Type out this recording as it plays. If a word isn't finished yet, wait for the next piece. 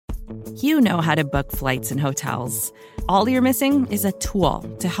You know how to book flights and hotels. All you're missing is a tool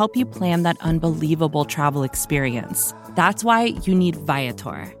to help you plan that unbelievable travel experience. That's why you need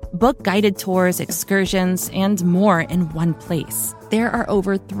Viator. Book guided tours, excursions, and more in one place. There are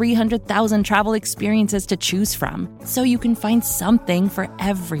over 300,000 travel experiences to choose from, so you can find something for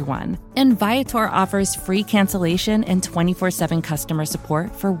everyone. And Viator offers free cancellation and 24/7 customer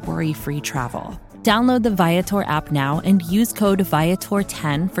support for worry-free travel. Download the Viator app now and use code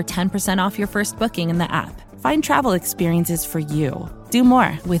Viator10 for 10% off your first booking in the app. Find travel experiences for you. Do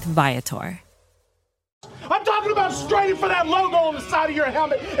more with Viator. I'm talking about straining for that logo on the side of your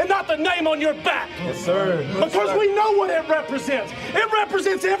helmet and not the name on your back. Yes, sir. Because we know what it represents. It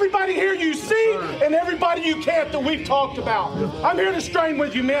represents everybody here you see and everybody you can't that we've talked about. I'm here to strain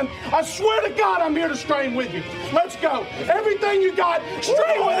with you, man. I swear to God, I'm here to strain with you. Let's go. Everything you got,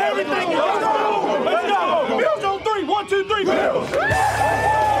 strain with everything you got. Let's go. Bills on three. 1, 2, 3. Bills.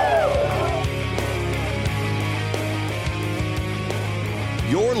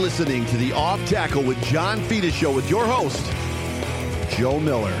 You're listening to the Off Tackle with John Fina show with your host, Joe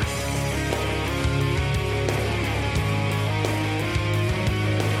Miller.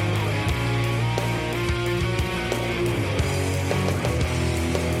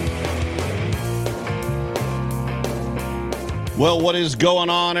 Well, what is going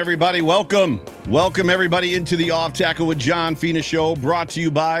on, everybody? Welcome everybody into the Off Tackle with John Fina show, brought to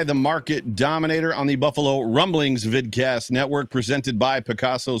you by the Market Dominator on the Buffalo Rumblings Vidcast Network, presented by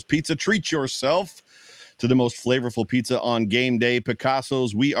Picasso's Pizza. Treat yourself to the most flavorful pizza on game day.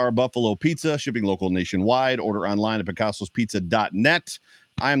 Picasso's, we are Buffalo Pizza, shipping local nationwide. Order online at picassospizza.net.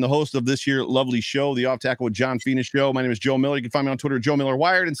 I am the host of this here lovely show, the Off Tackle with John Fina show. My name is Joe Miller. You can find me on Twitter, Joe Miller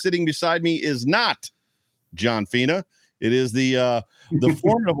Wired, and sitting beside me is not John Fina. It is the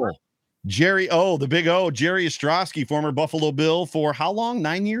formidable Jerry O, the big O, Jerry Ostrowski, former Buffalo Bill for how long?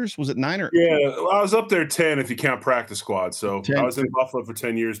 9 years? Was it 9 or? Yeah, well, I was up there 10 if you count practice squad. So 10. I was in Buffalo for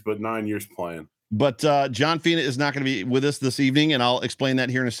 10 years, but 9 years playing. But John Fina is not going to be with us this evening, and I'll explain that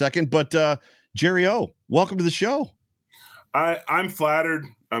here in a second. But Jerry O, welcome to the show. I'm flattered.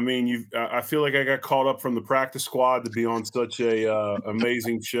 I mean, I feel like I got called up from the practice squad to be on such a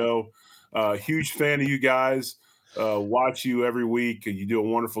amazing show. Huge fan of you guys. Watch you every week. You do a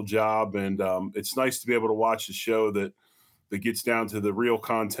wonderful job, and it's nice to be able to watch a show that gets down to the real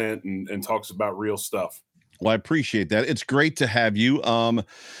content and talks about real stuff. Well, I appreciate that. It's great to have you.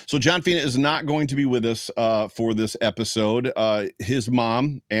 So John Fina is not going to be with us for this episode. His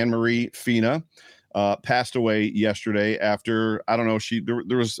mom, Anne Marie Fina, passed away yesterday after, I don't know,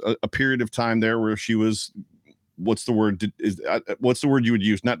 there was a period of time there where she was, what's the word you would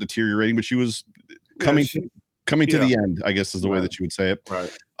use? Not deteriorating, but she was coming to the end, I guess is the way that you would say it. Right.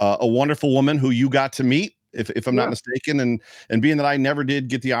 A wonderful woman who you got to meet, if I'm not mistaken, and being that I never did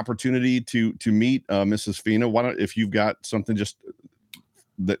get the opportunity to meet Mrs. Fina, why don't, if you've got something just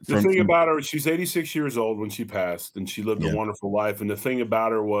that the thing about her, she's 86 years old when she passed, and she lived a wonderful life. And the thing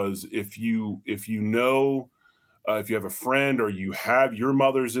about her was, if you have a friend or you have your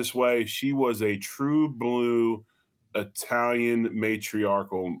mother's this way, she was a true blue Italian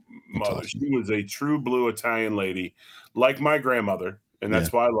matriarchal mother. Awesome. She was a true blue Italian lady, like my grandmother, and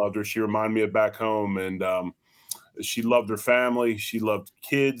that's why I loved her. She reminded me of back home, and she loved her family. She loved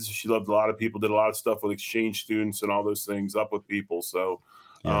kids. She loved a lot of people. Did a lot of stuff with exchange students and all those things up with people. So,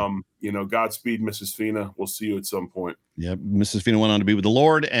 Godspeed, Mrs. Fina. We'll see you at some point. Yeah, Mrs. Fina went on to be with the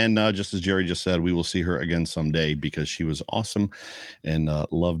Lord, and just as Jerry just said, we will see her again someday because she was awesome and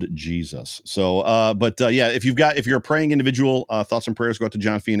loved Jesus. So, if you're a praying individual, thoughts and prayers go out to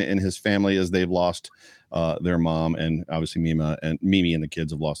John Fina and his family as they've lost their mom, and obviously Mimi and the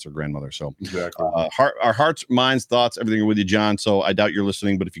kids have lost their grandmother. So, exactly. Our hearts, minds, thoughts, everything are with you, John. So I doubt you're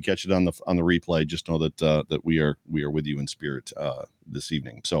listening, but if you catch it on the replay, just know that we are with you in spirit this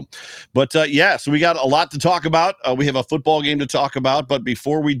evening. So, so we got a lot to talk about. We have a football game to talk about, but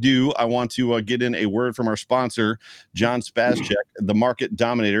before we do, I want to get in a word from our sponsor, John Spazcheck, the Market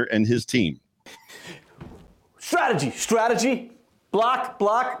Dominator, and his team. Strategy,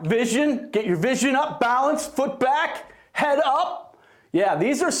 block, vision, get your vision up, balance, foot back, head up. Yeah,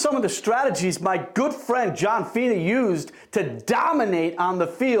 these are some of the strategies my good friend John Fina used to dominate on the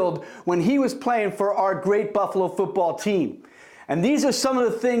field when he was playing for our great Buffalo football team. And these are some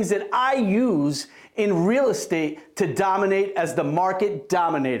of the things that I use in real estate to dominate as the Market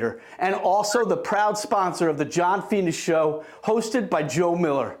Dominator, and also the proud sponsor of the John Fina Show, hosted by Joe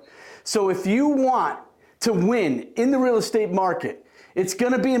Miller. So if you want to win in the real estate market, it's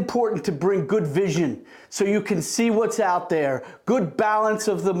going to be important to bring good vision so you can see what's out there, good balance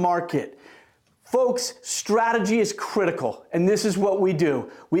of the market, Folks, strategy is critical, and this is what we do.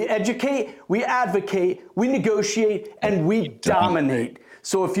 We educate, we advocate, we negotiate, and we dominate.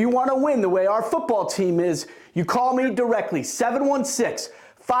 So if you want to win the way our football team is, you call me directly,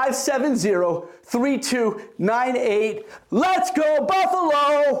 716-570-3298. Let's go,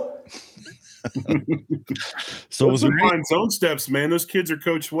 Buffalo! So those are fine zone steps, man. Those kids are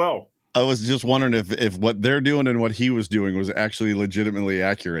coached well. I was just wondering if what they're doing and what he was doing was actually legitimately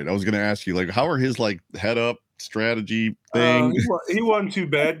accurate. I was going to ask you, like, how are his head up strategy thing? He wasn't too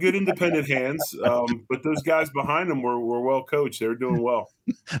bad. Good independent hands. But those guys behind him were well coached. They were doing well.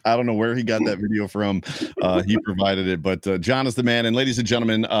 I don't know where he got that video from. He provided it, but John is the man. And ladies and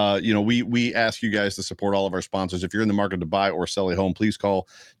gentlemen, we ask you guys to support all of our sponsors. If you're in the market to buy or sell a home, please call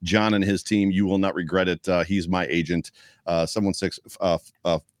John and his team. You will not regret it. He's my agent.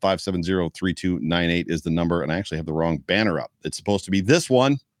 716-570-3298 is the number. And I actually have the wrong banner up. It's supposed to be this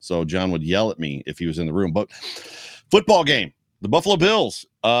one. So John would yell at me if he was in the room. But football game, the Buffalo Bills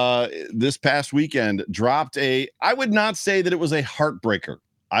this past weekend dropped I would not say that it was a heartbreaker.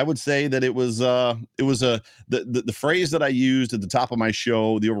 I would say that it was the phrase that I used at the top of my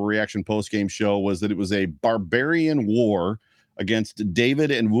show, the Overreaction postgame show, was that it was a barbarian war against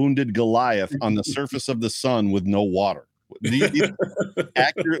David and wounded Goliath on the surface of the sun with no water. Do you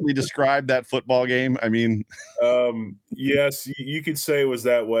accurately describe that football game? I mean, yes, you could say it was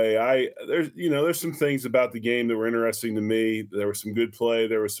that way. There's some things about the game that were interesting to me. There was some good play.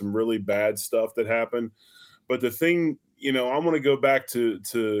 There was some really bad stuff that happened. But the thing, I want to go back to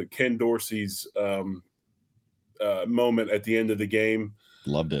Ken Dorsey's moment at the end of the game.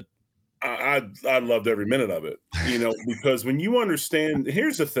 Loved it. I loved every minute of it, because when you understand,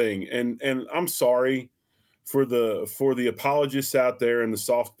 here's the thing, and I'm sorry for the apologists out there and the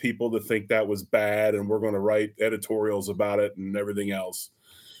soft people that think that was bad and we're going to write editorials about it and everything else.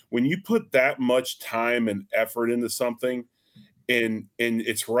 When you put that much time and effort into something and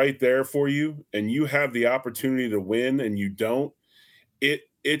it's right there for you and you have the opportunity to win and you don't,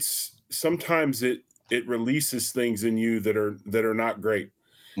 it's sometimes it releases things in you that are not great.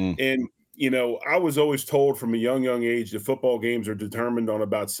 And I was always told from a young age that football games are determined on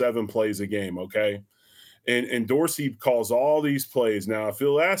about 7 plays a game. Okay. And Dorsey calls all these plays. Now, if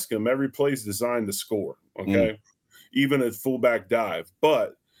you'll ask him, every play is designed to score, okay? Even a fullback dive.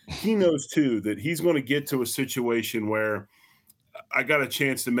 But he knows, too, that he's going to get to a situation where I got a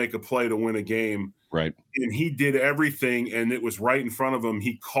chance to make a play to win a game. Right. And he did everything, and it was right in front of him.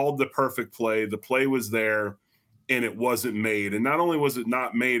 He called the perfect play. The play was there, and it wasn't made. And not only was it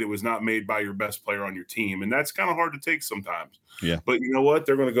not made, it was not made by your best player on your team. And that's kind of hard to take sometimes. Yeah. But you know what?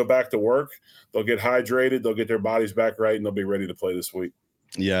 They're going to go back to work. They'll get hydrated. They'll get their bodies back right, and they'll be ready to play this week.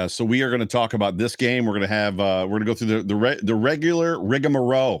 Yeah. So we are going to talk about this game. We're going to have we're going to go through the regular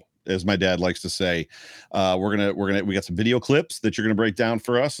rigmarole, as my dad likes to say. We got some video clips that you're going to break down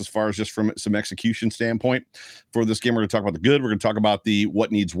for us as far as just from some execution standpoint for this game. We're going to talk about the good. We're going to talk about the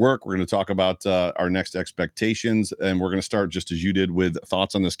what needs work. We're going to talk about our next expectations, and we're going to start just as you did with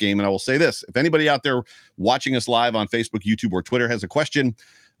thoughts on this game. And I will say this: if anybody out there watching us live on Facebook, YouTube, or Twitter has a question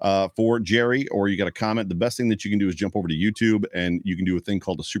for Jerry, or you got a comment, the best thing that you can do is jump over to YouTube and you can do a thing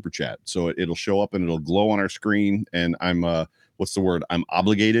called a super chat. So it'll show up and it'll glow on our screen, and I'm what's the word? I'm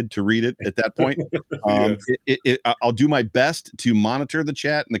obligated to read it at that point. I'll do my best to monitor the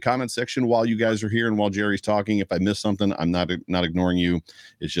chat in the comment section while you guys are here and while Jerry's talking. If I miss something, I'm not ignoring you.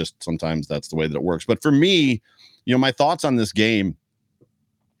 It's just sometimes that's the way that it works. But for me, my thoughts on this game,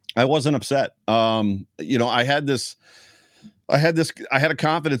 I wasn't upset. I had a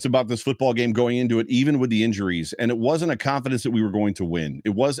confidence about this football game going into it, even with the injuries, and it wasn't a confidence that we were going to win.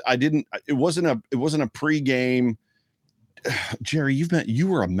 It wasn't a pregame. Jerry, you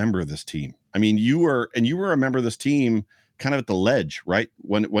were a member of this team. I mean, you were a member of this team kind of at the ledge, right?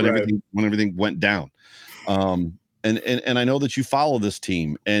 When right. everything went down. And I know that you follow this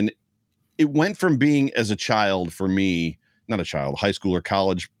team, and it went from being as a child for me, not a child, high school or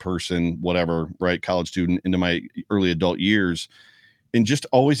college person, whatever, right? College student into my early adult years, and just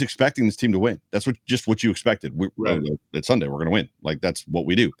always expecting this team to win. That's what you expected. It's Sunday. We're going to win. Like, that's what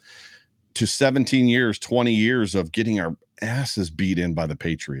we do. To 17 years, 20 years of getting our asses beat in by the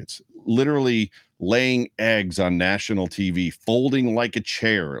Patriots, literally laying eggs on national TV, folding like a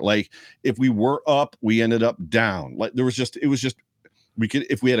chair. Like, if we were up, we ended up down. Like,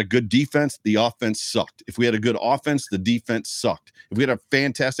 if we had a good defense, the offense sucked. If we had a good offense, the defense sucked. If we had a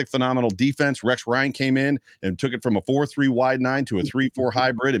fantastic, phenomenal defense, Rex Ryan came in and took it from a 4-3 wide 9 to a 3-4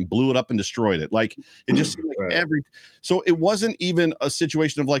 hybrid and blew it up and destroyed it. Like, it just seemed like so it wasn't even a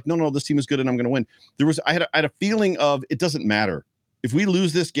situation of like, no, this team is good and I'm going to win. I had a feeling of, it doesn't matter. If we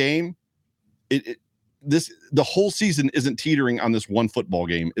lose this game, the whole season isn't teetering on this one football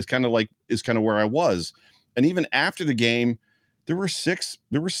game. Is kind of where I was. And even after the game, there were six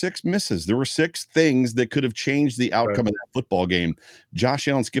misses. There were 6 things that could have changed the outcome of that football game. Josh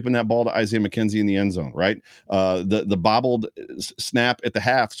Allen skipping that ball to Isaiah McKenzie in the end zone, right? The bobbled snap at the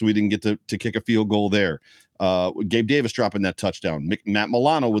half, so we didn't get to kick a field goal there. Gabe Davis dropping that touchdown. Matt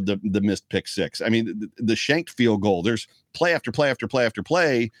Milano with the missed pick 6. I mean, the shanked field goal. There's play after play after play after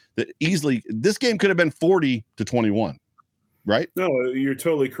play that easily this game could have been 40-21, right? No, you're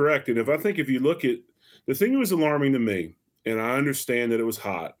totally correct. And if you look at the thing that was alarming to me, and I understand that it was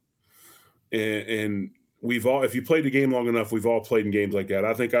hot, and we've all, if you played the game long enough, we've all played in games like that.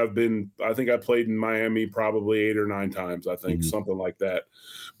 I think I played in Miami probably 8 or 9 times, I think, something like that.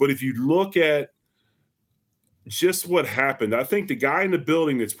 But if you look at just what happened, I think the guy in the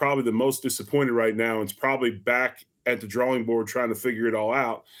building that's probably the most disappointed right now and is probably back at the drawing board trying to figure it all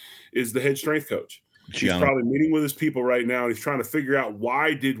out is the head strength coach. He's probably meeting with his people right now, and he's trying to figure out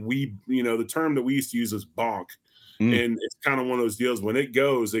why did we, the term that we used to use is bonk. And it's kind of one of those deals when it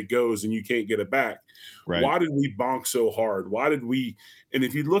goes, and you can't get it back. Right. Why did we bonk so hard? Why did we? And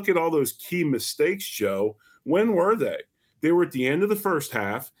if you look at all those key mistakes, Joe, when were they? They were at the end of the first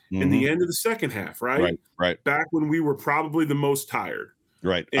half and the end of the second half, right? Right. Back when we were probably the most tired.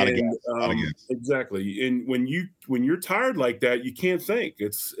 Right. Out of gas. Exactly. And when you're tired like that, you can't think.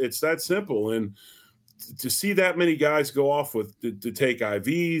 It's that simple. And to see that many guys go off to take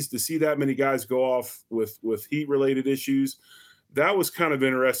IVs, to see that many guys go off with heat related issues, that was kind of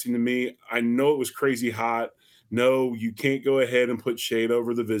interesting to me. I know it was crazy hot. No, you can't go ahead and put shade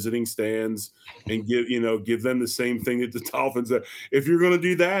over the visiting stands and give them the same thing that the Dolphins are. If you're going to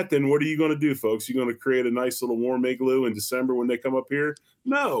do that, then what are you going to do, folks? You're going to create a nice little warm igloo in December when they come up here?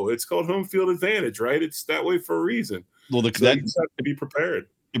 No, it's called home field advantage, right? It's that way for a reason. Well, you just have to be prepared.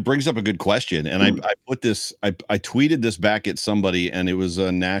 It brings up a good question, and I tweeted this back at somebody, and it was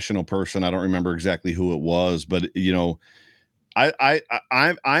a national person. I don't remember exactly who it was, but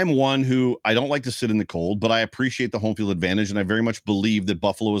I'm one who I don't like to sit in the cold, but I appreciate the home field advantage, and I very much believe that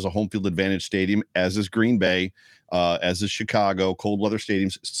Buffalo is a home field advantage stadium, as is Green Bay, as is Chicago, cold weather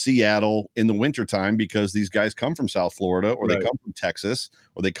stadiums, Seattle in the wintertime, because these guys come from South Florida, or they come from Texas,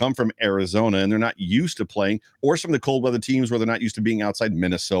 or they come from Arizona, and they're not used to playing, or some of the cold weather teams where they're not used to being outside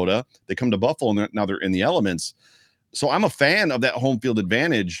Minnesota. They come to Buffalo, and now they're in the elements. So I'm a fan of that home field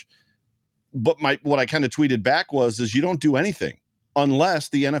advantage. But what I kind of tweeted back is you don't do anything unless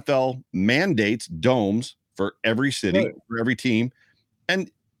the NFL mandates domes for every city, for every team. And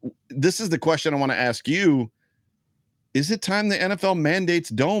this is the question I want to ask you. Is it time the NFL mandates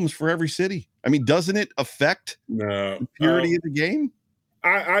domes for every city? I mean, doesn't it affect the purity of the game?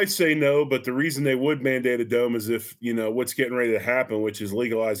 I say no, but the reason they would mandate a dome is if, what's getting ready to happen, which is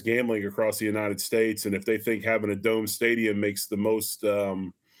legalized gambling across the United States. And if they think having a dome stadium makes the most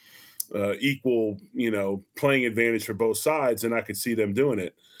equal, playing advantage for both sides, and I could see them doing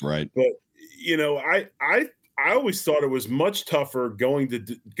it. Right. But, I always thought it was much tougher going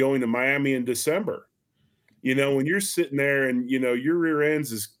to Miami in December. When you're sitting there and, your rear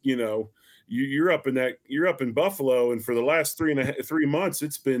ends is, you're up in Buffalo, and for the last 3 months,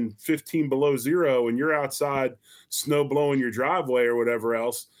 it's been 15 below zero, and you're outside snow blowing your driveway or whatever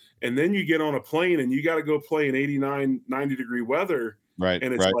else. And then you get on a plane and you got to go play in 89, 90 degree weather. Right.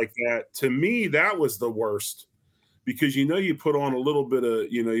 And it's like that. To me, that was the worst, because, you put on a little bit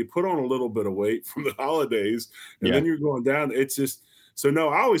of weight from the holidays, and then you're going down. It's just, so no,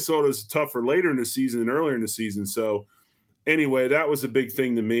 I always thought it was tougher later in the season and earlier in the season. So anyway, that was a big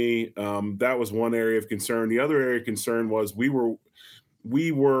thing to me. That was one area of concern. The other area of concern was we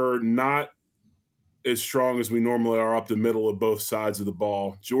were not as strong as we normally are up the middle of both sides of the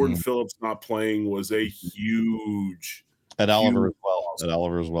ball. Jordan Phillips not playing was a huge Ed Oliver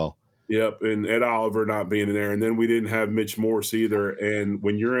as well. Yep, and Ed Oliver not being in there. And then we didn't have Mitch Morse either. And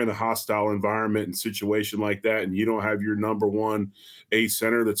when you're in a hostile environment and situation like that, and you don't have your number one A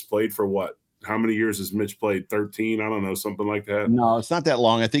center that's played for what? How many years has Mitch played? 13? I don't know, something like that. No, it's not that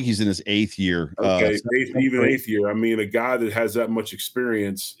long. I think he's in his 8th year. Okay, eighth year. I mean, a guy that has that much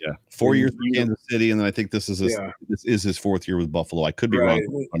experience. Yeah, 4 years in Kansas City, and then I think this is his 4th year with Buffalo. I could be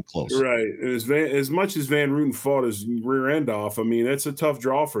wrong. I'm close. Right. As much as Van Ruten fought his rear end off, I mean, it's a tough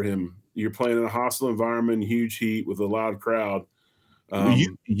draw for him. You're playing in a hostile environment, huge heat with a loud crowd.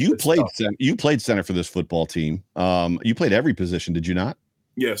 You played center for this football team. You played every position, did you not?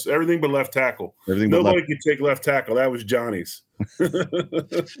 Yes, everything but left tackle. Nobody could take left tackle. That was Johnny's.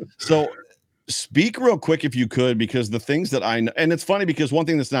 So speak real quick if you could, because the things that I know, and it's funny because one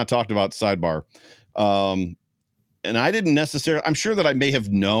thing that's not talked about, sidebar, and I didn't necessarily, I'm sure that I may have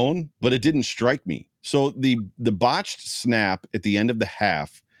known, but it didn't strike me. So the botched snap at the end of the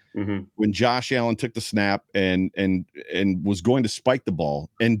half, when Josh Allen took the snap and was going to spike the ball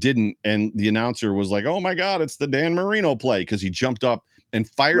and didn't, and the announcer was like, "Oh my God, it's the Dan Marino play," because he jumped up and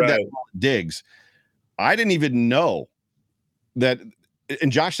fired that ball at Diggs. I didn't even know that, and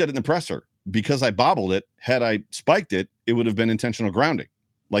Josh said it in the presser, because I bobbled it. Had I spiked it, it would have been intentional grounding.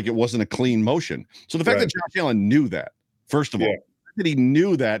 Like, it wasn't a clean motion. So the fact that Josh Allen knew that, first of all, that he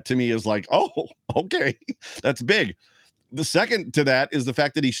knew that, to me is like, oh, okay, that's big. The second to that is the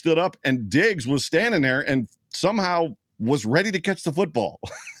fact that he stood up and Diggs was standing there and somehow was ready to catch the football.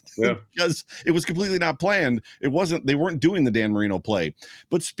 Because it was completely not planned. They weren't doing the Dan Marino play.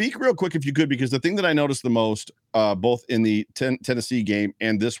 But speak real quick if you could, because the thing that I noticed the most, both in the Tennessee game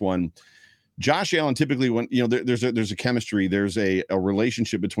and this one, Josh Allen typically, when there's a chemistry, there's a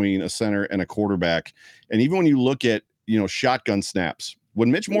relationship between a center and a quarterback. And even when you look at shotgun snaps,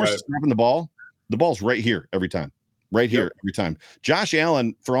 when Mitch Morse is snapping the ball's right here every time. Right here every time. Josh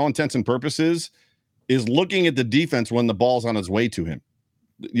Allen, for all intents and purposes, is looking at the defense when the ball's on its way to him.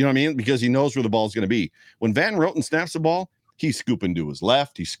 You know what I mean? Because he knows where the ball's going to be. When Van Roten snaps the ball, he's scooping to his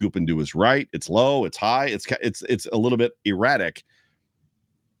left, he's scooping to his right. It's low, it's high, it's a little bit erratic.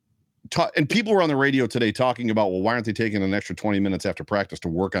 And people were on the radio today talking about, well, why aren't they taking an extra 20 minutes after practice to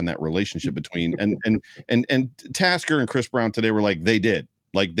work on that relationship between and Tasker and Chris Brown today were like, they did.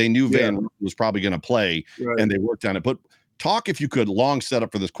 Like, they knew Van Roten was probably going to play, and they worked on it. But talk, if you could, long setup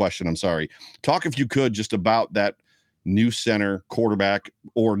for this question, I'm sorry. Talk, if you could, just about that new center quarterback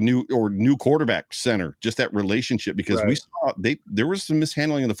or new quarterback center, just that relationship, because we saw there was some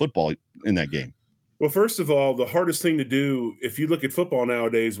mishandling of the football in that game. Well, first of all, the hardest thing to do, if you look at football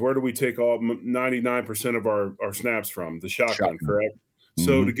nowadays, where do we take all 99% of our snaps from? The shotgun. Correct?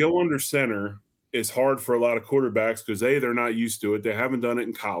 So to go under center is hard for a lot of quarterbacks because they're not used to it. They haven't done it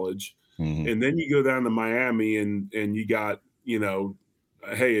in college. And then you go down to Miami and you got,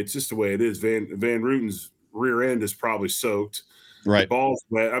 hey, it's just the way it is. Van Ruten's rear end is probably soaked. Right. The ball's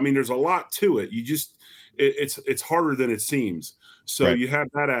wet. I mean, there's a lot to it. You just it's harder than it seems. So you have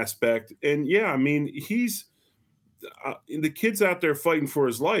that aspect. And I mean, he's the kid's out there fighting for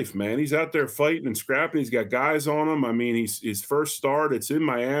his life, man. He's out there fighting and scrapping. He's got guys on him. I mean, his first start, it's in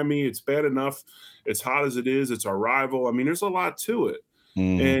Miami. It's bad enough. It's hot as it is. It's our rival. I mean, there's a lot to it.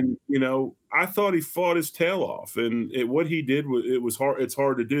 And, I thought he fought his tail off, and what he did was hard. It's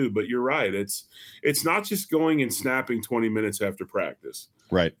hard to do, but you're right. It's not just going and snapping 20 minutes after practice.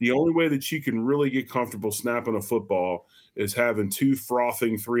 Right. The only way that you can really get comfortable snapping a football is having two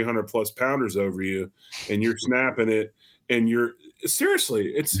frothing 300+ pounders over you, and you're snapping it, and you're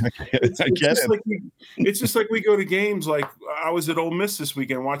seriously. It's just like we go to games. Like, I was at Ole Miss this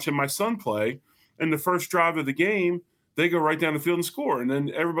weekend watching my son play, and the first drive of the game, they go right down the field and score. And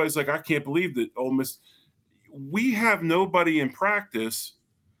then everybody's like, I can't believe that Ole Miss. We have nobody in practice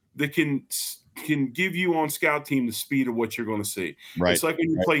that can give you on scout team the speed of what you're going to see. Right. It's like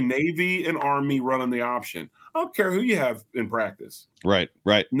when you play Navy and Army running the option. I don't care who you have in practice. Right.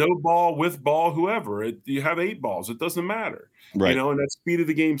 No ball, with ball, whoever. You have 8 balls. It doesn't matter. Right. And that speed of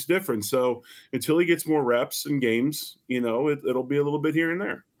the game's different. So until he gets more reps and games, it'll be a little bit here and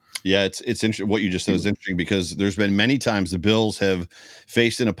there. Yeah, it's interesting. What you just said is interesting, because there's been many times the Bills have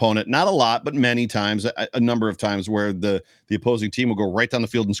faced an opponent, not a lot, but many times, a number of times, where the opposing team will go right down the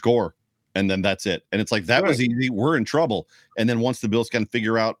field and score, and then that's it. And it's like, that was easy. We're in trouble. And then once the Bills kind of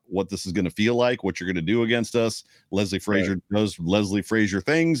figure out what this is going to feel like, what you're going to do against us, Leslie Frazier does Leslie Frazier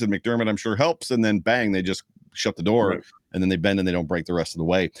things, and McDermott, I'm sure, helps, and then bang, they just shut the door. Right. And then they bend and they don't break the rest of the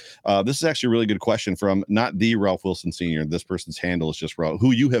way. This is actually a really good question from not the Ralph Wilson Sr. This person's handle is just Ralph,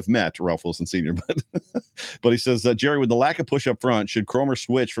 who you have met, Ralph Wilson Sr. But he says, Jerry, with the lack of push up front, should Kromer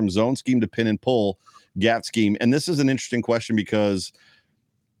switch from zone scheme to pin and pull gap scheme? And this is an interesting question, because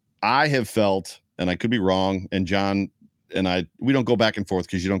I have felt, and I could be wrong, and John and we don't go back and forth,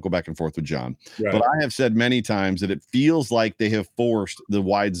 because you don't go back and forth with John. Right. But I have said many times that it feels like they have forced the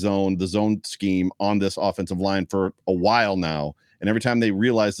wide zone, the zone scheme on this offensive line for a while now. And every time they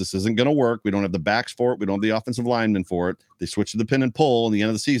realize this isn't going to work, we don't have the backs for it, we don't have the offensive linemen for it, they switch to the pin and pull. In the end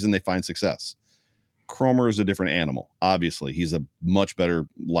of the season, they find success. Kromer is a different animal. Obviously, he's a much better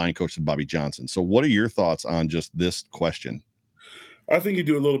line coach than Bobby Johnson. So what are your thoughts on just this question? I think you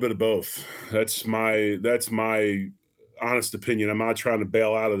do a little bit of both. That's my honest opinion. I'm not trying to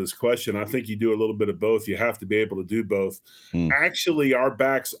bail out of this question. I think you do a little bit of both. You have to be able to do both. Actually, our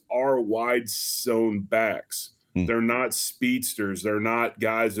backs are wide zone backs. They're not speedsters. They're not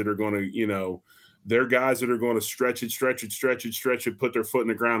guys that are going to, they're guys that are going to stretch it, put their foot in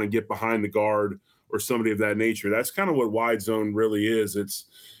the ground and get behind the guard or somebody of that nature. That's kind of what wide zone really is. It's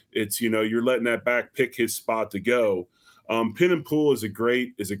you're letting that back pick his spot to go. Pin and pull is a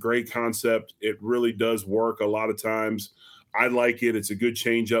great concept. It really does work a lot of times. I like it. It's a good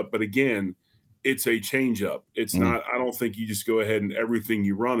change up, but again, it's a change up. It's not. I don't think you just go ahead and everything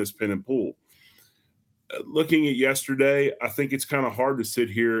you run is pin and pull. Looking at yesterday, I think it's kind of hard to sit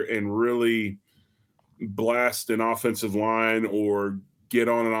here and really blast an offensive line or get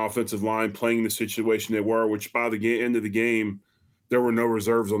on an offensive line playing the situation they were, which by the end of the game, there were no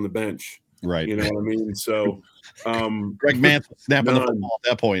reserves on the bench. Right. You know what I mean? So Greg Manson snapping the football at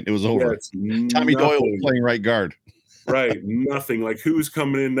that point. It was over. Tommy Doyle was playing right guard. Right. Nothing. Like, who's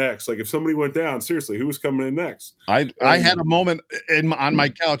coming in next? Like, if somebody went down, seriously, who was coming in next? I had a moment on my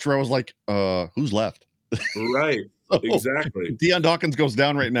couch where I was like, who's left? Right. Exactly. Deion Dawkins goes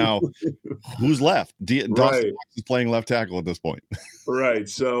down right now. Who's left? Dawkins is playing left tackle at this point. Right.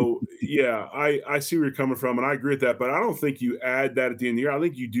 So, yeah, I see where you're coming from, and I agree with that. But I don't think you add that at the end of the year. I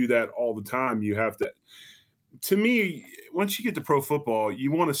think you do that all the time. You have to me, once you get to pro football,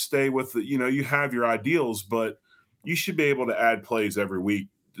 you want to stay with you have your ideals, but you should be able to add plays every week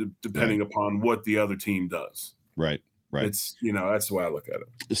depending upon what the other team does. Right. It's, that's the way I look at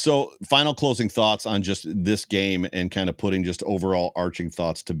it. So final closing thoughts on just this game and kind of putting just overall arching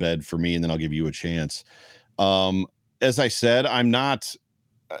thoughts to bed for me. And then I'll give you a chance. As I said, I'm not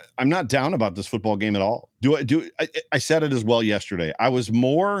down about this football game at all. I said it as well yesterday.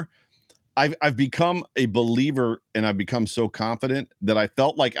 I've become a believer and I've become so confident that I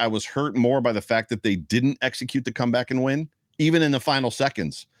felt like I was hurt more by the fact that they didn't execute the comeback and win, even in the final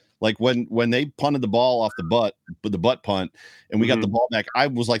seconds. Like when they punted the ball off the butt punt, and we got the ball back, I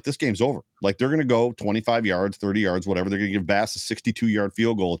was like, this game's over. Like, they're going to go 25 yards, 30 yards, whatever. They're going to give Bass a 62-yard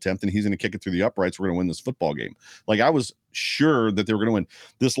field goal attempt, and he's going to kick it through the uprights. We're going to win this football game. Like, I was sure that they were going to win.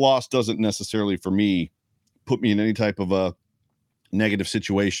 This loss doesn't necessarily, for me, put me in any type of a negative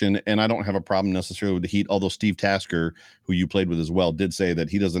situation, and I don't have a problem necessarily with the heat, although Steve Tasker, who you played with as well, did say that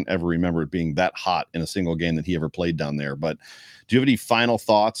he doesn't ever remember it being that hot in a single game that he ever played down there. But do you have any final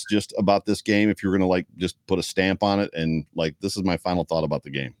thoughts just about this game, if you're going to just put a stamp on it and this is my final thought about the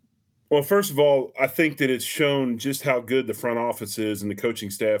game? Well, first of all, I think that it's shown just how good the front office is and the coaching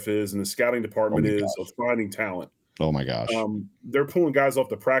staff is and the scouting department is of finding talent. Oh my gosh. They're pulling guys off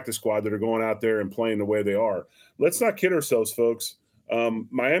the practice squad that are going out there and playing the way they are. Let's not kid ourselves, folks.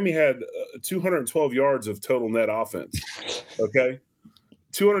 Miami had 212 yards of total net offense. Okay.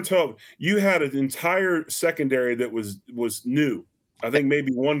 212. You had an entire secondary that was new. I think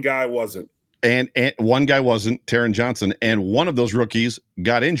maybe one guy wasn't. And one guy wasn't, Taron Johnson, and one of those rookies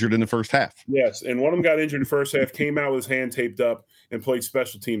got injured in the first half. Yes, and one of them got injured in the first half, came out with his hand taped up, and played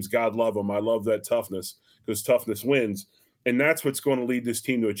special teams. God love him. I love that toughness, because toughness wins. And that's what's going to lead this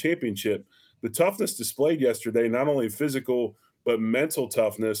team to a championship. The toughness displayed yesterday, not only physical but mental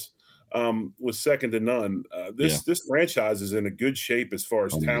toughness, was second to none. This franchise is in a good shape as far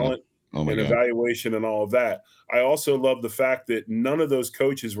as talent and evaluation and all of that. I also love the fact that none of those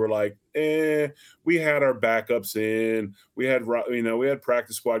coaches were like, we had our backups in, we had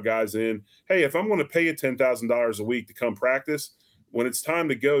practice squad guys in. Hey, if I'm going to pay you $10,000 a week to come practice, when it's time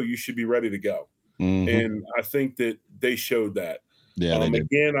to go, you should be ready to go. Mm-hmm. And I think that they showed that. Yeah.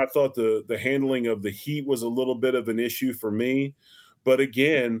 Again, I thought the handling of the heat was a little bit of an issue for me, but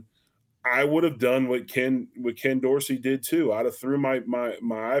again, I would have done what Ken Dorsey did too. I'd have threw my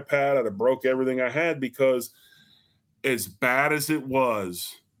iPad, I'd have broke everything I had, because as bad as it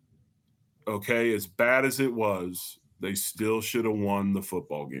was, they still should have won the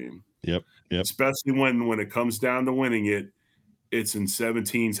football game. Yep. Especially when it comes down to winning it, it's in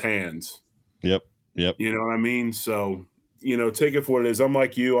 17's hands. Yep. You know what I mean? So, take it for what it is. I'm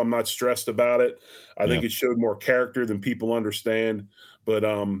like you. I'm not stressed about it. I think it showed more character than people understand. But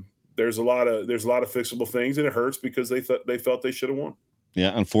there's a lot of fixable things, and it hurts because they felt they should have won.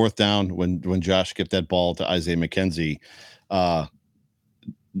 Yeah, on fourth down, when Josh skipped that ball to Isaiah McKenzie,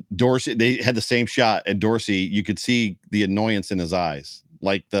 Dorsey, they had the same shot, and Dorsey, you could see the annoyance in his eyes.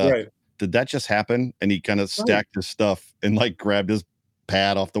 Like did that just happen? And he kind of stacked his stuff and grabbed his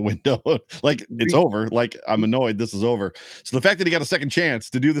pad off the window. It's over. I'm annoyed. This is over. So the fact that he got a second chance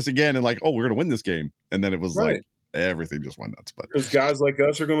to do this again and we're going to win this game. And then it was everything just went nuts. But because guys like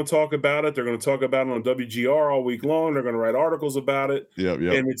us are going to talk about it. They're going to talk about it on WGR all week long. They're going to write articles about it. Yeah.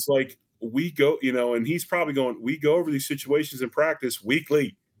 And it's we go, and he's probably going, we go over these situations in practice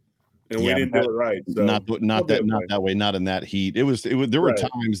weekly. and we didn't do it right. So not that way, not in that heat. It was there were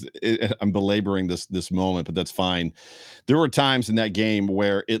times, I'm belaboring this moment, but that's fine. There were times in that game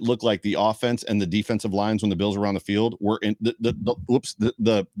where it looked like the offense and the defensive lines when the Bills were on the field were in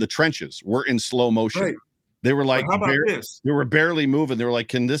the trenches were in slow motion. Right. They were like, how about this? They were barely moving. They were like,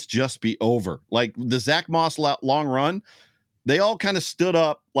 can this just be over? Like the Zach Moss long run, they all kind of stood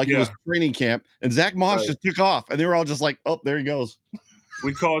up like it was training camp, and Zach Moss just took off, and they were all just like, oh, there he goes.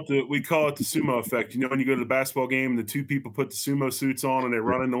 We call it the sumo effect. You know, when you go to the basketball game, the two people put the sumo suits on and they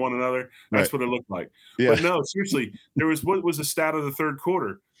run into one another. That's what it looked like. Yeah. But no, seriously, what was the stat of the third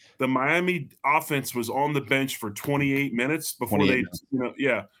quarter? The Miami offense was on the bench for 28 minutes before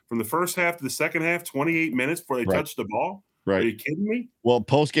from the first half to the second half, 28 minutes before they touched the ball. Right. Are you kidding me? Well,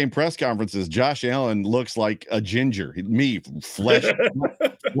 post-game press conferences, Josh Allen looks like a ginger. Flesh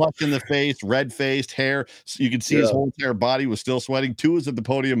in the face, red-faced hair. So you could see his whole entire body was still sweating. Tua was at the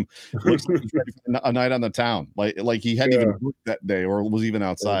podium. Looks like he's ready for a night on the town. Like he hadn't even worked that day or was even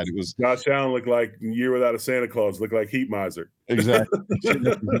outside. It was Josh Allen looked like Year Without a Santa Claus, looked like Heat Miser. Exactly. That's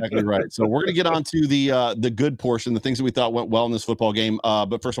exactly right. So we're going to get on to the good portion, the things that we thought went well in this football game.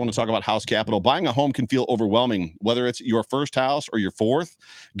 But first, I want to talk about House Capital. Buying a home can feel overwhelming, whether it's your first house or your fourth.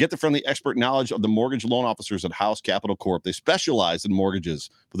 Get the friendly expert knowledge of the mortgage loan officers at House Capital Corp. They specialize in mortgages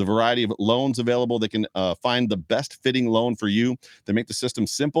with a variety of loans available. They can find the best fitting loan for you. They make the system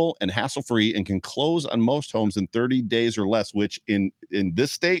simple and hassle-free and can close on most homes in 30 days or less, which in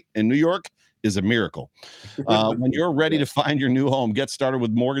this state, in New York, is a miracle. When you're ready to find your new home, get started with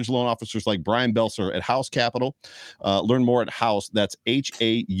mortgage loan officers like Brian Belser at House Capital. Learn more at House. That's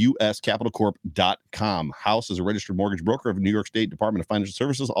HAUS capitalcorp.com. House is a registered mortgage broker of New York State Department of Financial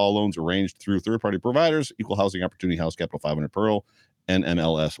Services. All loans arranged through third-party providers. Equal housing opportunity. House Capital 500 Pearl.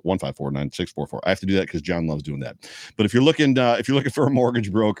 NMLS 1549644. I have to do that because John loves doing that. But if you're looking for a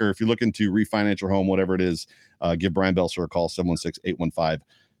mortgage broker, if you're looking to refinance your home, whatever it is, give Brian Belser a call, 716-815-2102.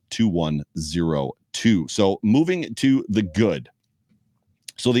 So moving to the good.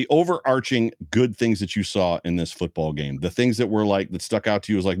 So the overarching good things that you saw in this football game, the things that were like, that stuck out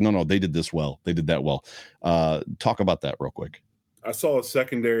to you was like, no, they did this well. They did that well. Talk about that real quick. I saw a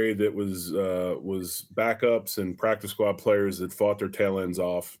secondary that was backups and practice squad players that fought their tail ends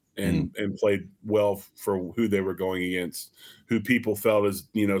off and played well for who they were going against, who people felt as,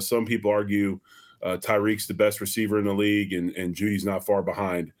 some people argue Tyreek's the best receiver in the league and Judy's not far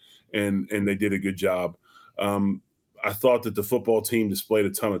behind. And they did a good job. I thought that the football team displayed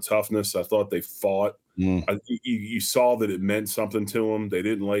a ton of toughness. I thought they fought. You saw that it meant something to them. They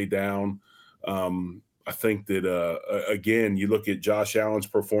didn't lay down. I think that, again, you look at Josh Allen's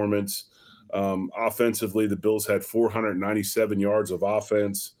performance. Offensively, the Bills had 497 yards of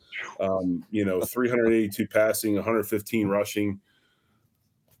offense, 382 passing, 115 rushing.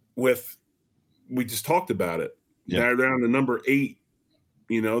 We just talked about it. Yeah. They're on the number 8,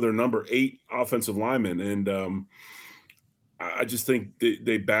 they're number 8 offensive lineman. And I just think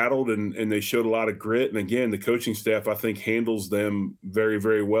they battled and they showed a lot of grit. And again, the coaching staff, I think, handles them very,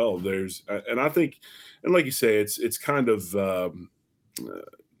 very well. And I think, and like you say, it's kind of, I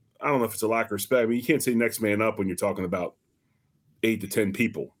don't know if it's a lack of respect. I mean, you can't say next man up when you're talking about 8 to 10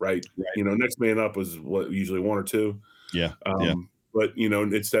 people, right? Next man up was usually 1 or 2. Yeah. But,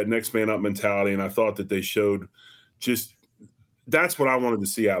 it's that next man up mentality. And I thought that they showed that's what I wanted to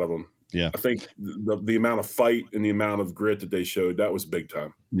see out of them. Yeah. I think the amount of fight and the amount of grit that they showed, that was big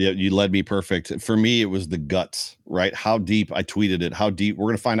time. Yeah, you led me perfect. For me, it was the guts, right? How deep, I tweeted it, how deep, we're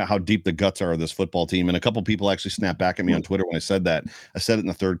going to find out how deep the guts are of this football team. And a couple people actually snapped back at me on Twitter when I said that. I said it in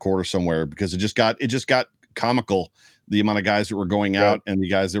the third quarter somewhere because it just got comical, the amount of guys that were going out and the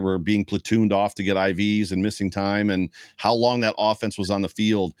guys that were being platooned off to get IVs and missing time and how long that offense was on the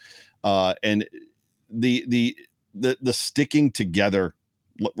field. And the sticking together,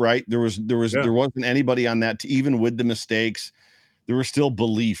 right? There wasn't anybody on that, even with the mistakes, there was still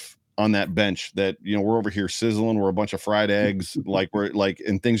belief on that bench that, we're over here sizzling. We're a bunch of fried eggs,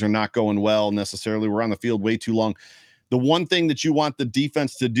 and things are not going well necessarily. We're on the field way too long. The one thing that you want the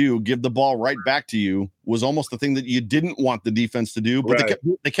defense to do, give the ball right back to you, was almost the thing that you didn't want the defense to do, but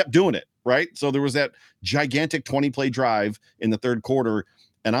they kept doing it, right? So there was that gigantic 20-play drive in the third quarter,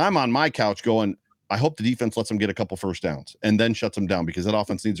 and I'm on my couch going, I hope the defense lets them get a couple first downs and then shuts them down because that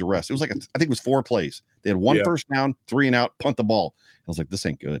offense needs a rest. It was like, I think it was 4 plays. They had 1 first down, 3 and out, punt the ball. I was like, this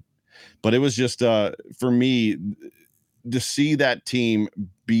ain't good. But it was just, for me, to see that team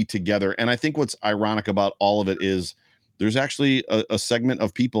be together. And I think what's ironic about all of it is there's actually a segment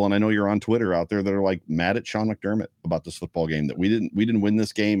of people, and I know you're on Twitter out there, that are like mad at Sean McDermott about this football game, that we didn't win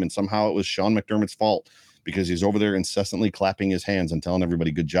this game and somehow it was Sean McDermott's fault. because he's over there incessantly clapping his hands and telling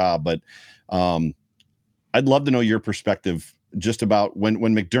everybody good job. But I'd love to know your perspective just about when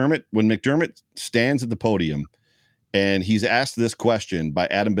McDermott stands at the podium and he's asked this question by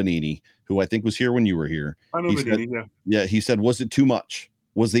Adam Benini, who I think was here when you were here. I know Benini, yeah. Yeah, he said, was it too much?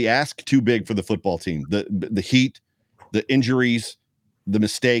 Was the ask too big for the football team? The heat, the injuries, the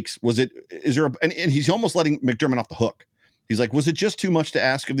mistakes, and he's almost letting McDermott off the hook. He's like, was it just too much to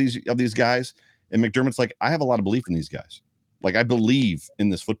ask of these guys? And McDermott's like, I have a lot of belief in these guys. Like, I believe in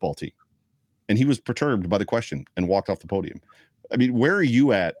this football team. And he was perturbed by the question and walked off the podium. I mean, where are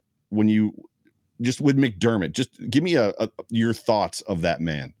you at when you just with McDermott? Just give me your thoughts of that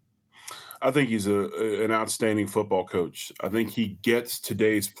man. I think he's an outstanding football coach. I think he gets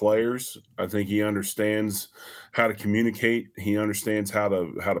today's players. I think he understands how to communicate. He understands how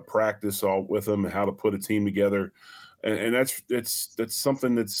to practice all with them and how to put a team together. And that's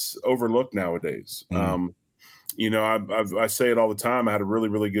something that's overlooked nowadays. Mm-hmm. I say it all the time. I had a really,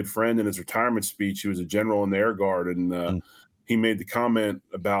 really good friend in his retirement speech. He was a general in the Air Guard, and he made the comment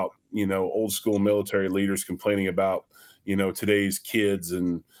about, old school military leaders complaining about, today's kids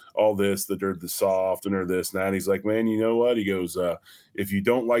and all this, that they're the soft and they're this and that. And he's like, man, you know what? He goes, if you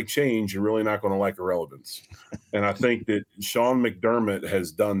don't like change, you're really not going to like irrelevance. And I think that Sean McDermott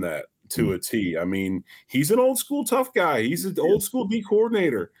has done that to a T. I mean, he's an old school tough guy. He's an old school D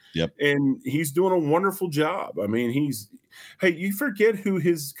coordinator. Yep. And he's doing a wonderful job. I mean, hey, you forget who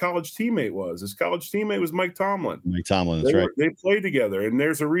his college teammate was. His college teammate was Mike Tomlin. Mike Tomlin, that's right. They played together, and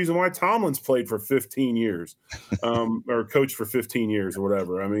there's a reason why Tomlin's played for 15 years or coached for 15 years or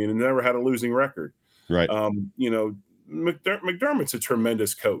whatever. I mean, and never had a losing record. Right. McDermott's a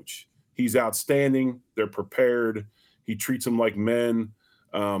tremendous coach. He's outstanding. They're prepared. He treats them like men.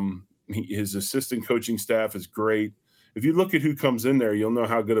 His assistant coaching staff is great. If you look at who comes in there, you'll know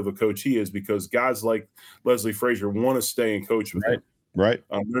how good of a coach he is, because guys like Leslie Frazier want to stay and coach with him. Right.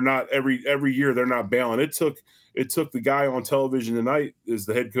 They're not every year. They're not bailing. It took the guy on television tonight as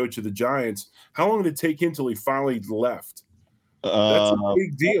the head coach of the Giants. How long did it take him till he finally left? That's a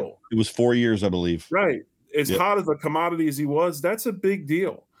big deal. It was 4 years, I believe. Right. As hot as a commodity as he was, that's a big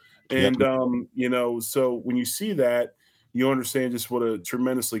deal. And so when you see that, you understand just what a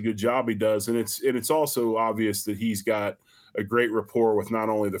tremendously good job he does. And it's also obvious that he's got a great rapport with not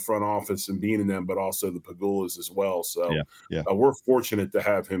only the front office and being in them, but also the Pagulas as well. So we're fortunate to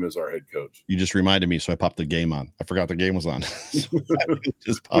have him as our head coach. You just reminded me, so I popped the game on. I forgot the game was on.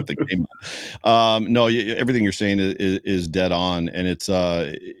 Just popped the game on. No, everything you're saying is dead on. And it's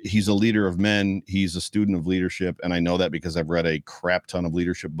he's a leader of men. He's a student of leadership. And I know that because I've read a crap ton of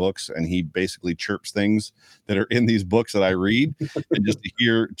leadership books, and he basically chirps things that are in these books that I read, and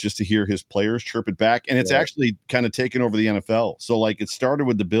just to hear his players chirp it back. And it's actually kind of taken over the NFL. So like it started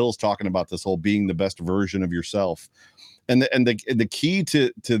with the Bills talking about this whole being the best version of yourself. And the key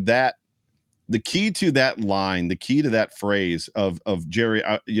to that, the key to that line, the key to that phrase of Jerry,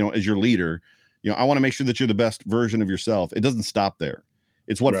 as your leader, I want to make sure that you're the best version of yourself. It doesn't stop there.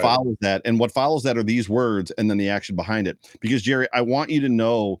 It's what follows that. And what follows that are these words and then the action behind it. Because Jerry, I want you to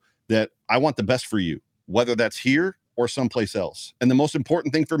know that I want the best for you, whether that's here or someplace else. And the most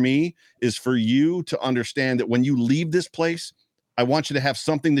important thing for me is for you to understand that when you leave this place, I want you to have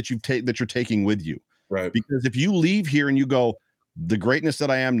something that that you're taking with you. Right. Because if you leave here and you go, the greatness that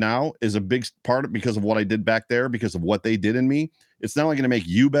I am now is a big part of because of what I did back there, because of what they did in me, it's not only going to make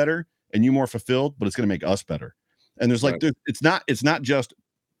you better and you more fulfilled, but it's going to make us better. And there's it's not just,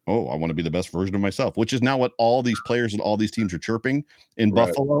 oh, I want to be the best version of myself, which is now what all these players and all these teams are chirping in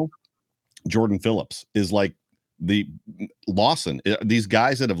Buffalo. Jordan Phillips is like the Lawson, these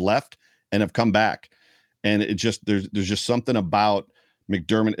guys that have left and have come back. And it just, there's just something about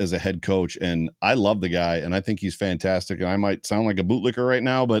McDermott as a head coach. And I love the guy and I think he's fantastic. And I might sound like a bootlicker right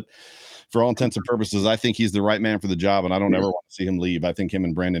now, but for all intents and purposes, I think he's the right man for the job. And I don't ever want to see him leave. I think him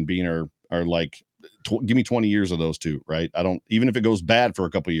and Brandon Beane are like, give me 20 years of those two, right? Even if it goes bad for a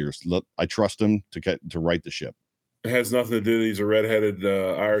couple of years, I trust him to right the ship. It has nothing to do that he's a redheaded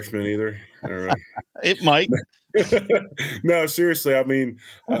Irishman either. All right. It might. No, seriously. I mean,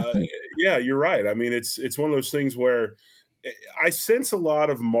 you're right. I mean, it's one of those things where I sense a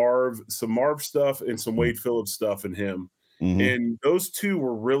lot of some Marv stuff and some Wade Phillips stuff in him. Mm-hmm. And those two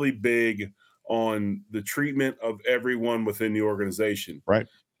were really big on the treatment of everyone within the organization. Right.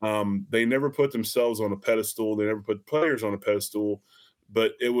 They never put themselves on a pedestal. They never put players on a pedestal.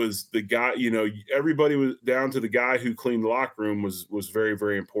 But it was the guy, everybody was down to the guy who cleaned the locker room was very,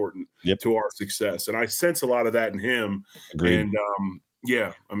 very important to our success. And I sense a lot of that in him. Agreed. And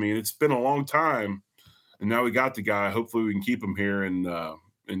I mean, it's been a long time and now we got the guy. Hopefully we can keep him here and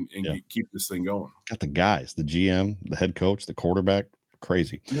and keep this thing going. Got the guys, the GM, the head coach, the quarterback.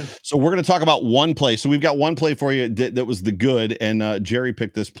 Crazy. Yeah. So we're going to talk about one play. So we've got one play for you that was the good, and Jerry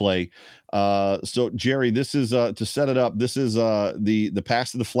picked this play. So Jerry, this is to set it up. This is the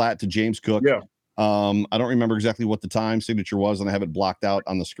pass to the flat to James Cook. Yeah. I don't remember exactly what the time signature was, and I have it blocked out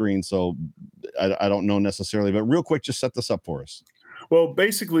on the screen, so I don't know necessarily. But real quick, just set this up for us. Well,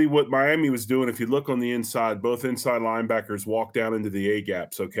 basically what Miami was doing, if you look on the inside, both inside linebackers walk down into the A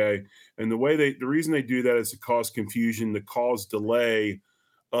gaps, okay? And the reason they do that is to cause confusion, to cause delay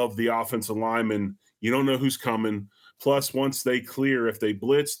of the offensive lineman. You don't know who's coming. Plus, once they clear, if they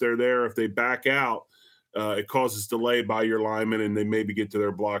blitz, they're there. If they back out, it causes delay by your linemen, and they maybe get to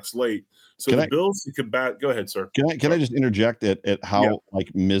their blocks late. So Bills could bat. Go ahead, sir. Can I just interject at how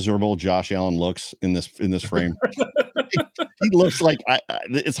like miserable Josh Allen looks in this frame? He looks like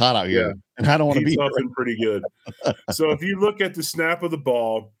it's hot out here, and I don't want to be something pretty good. So if you look at the snap of the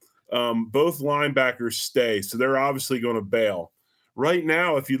ball, both linebackers stay, so they're obviously going to bail. Right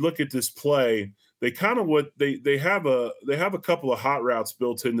now, if you look at this play, they kind of they have a couple of hot routes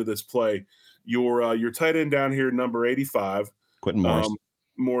built into this play. Your tight end down here, number 85, Quentin Morris.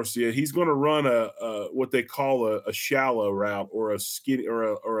 Morris, he's going to run a what they call a shallow route, or a skinny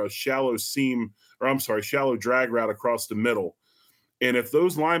or a shallow seam, or I'm sorry, shallow drag route across the middle. And if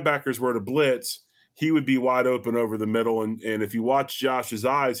those linebackers were to blitz, he would be wide open over the middle. And if you watch Josh's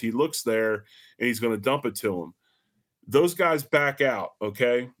eyes, he looks there and he's going to dump it to him. Those guys back out,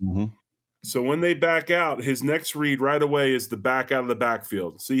 okay? Mm-hmm. So when they back out, his next read right away is the back out of the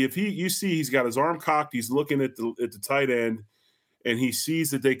backfield. See, if you see he's got his arm cocked, he's looking at the tight end, and he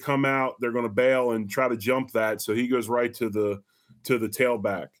sees that they come out, they're going to bail and try to jump that. So he goes right to the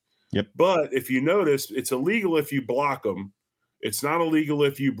tailback. Yep. But if you notice, it's illegal if you block them. It's not illegal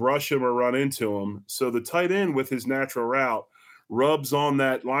if you brush him or run into him. So the tight end with his natural route rubs on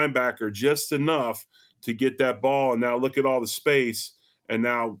that linebacker just enough to get that ball. And now look at all the space. And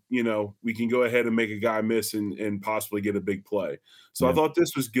now, we can go ahead and make a guy miss and possibly get a big play. So I thought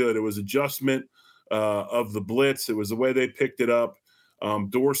this was good. It was adjustment of the blitz. It was the way they picked it up.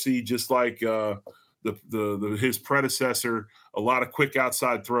 Dorsey, just like his predecessor, a lot of quick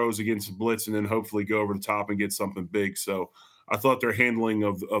outside throws against the blitz, and then hopefully go over the top and get something big. So I thought their handling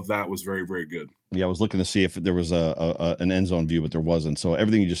of that was very, very good. Yeah, I was looking to see if there was an end zone view, but there wasn't. So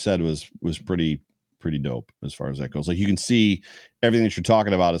everything you just said was pretty dope as far as that goes. Like, you can see everything that you're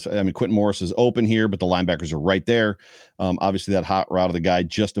talking about. Quentin Morris is open here, but the linebackers are right there. Obviously that hot route of the guy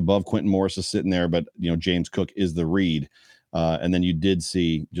just above Quentin Morris is sitting there, but James Cook is the read. And then you did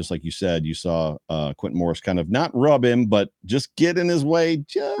see, just like you said, you saw Quentin Morris kind of not rub him, but just get in his way.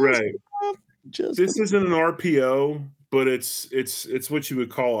 This isn't an RPO, but it's what you would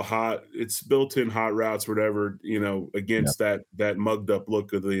call it's built-in hot routes, whatever, against that mugged up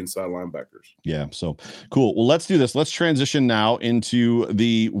look of the inside linebackers. Yeah. So cool. Well, let's do this. Let's transition now into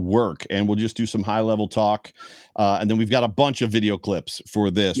the work, and we'll just do some high level talk. And then we've got a bunch of video clips for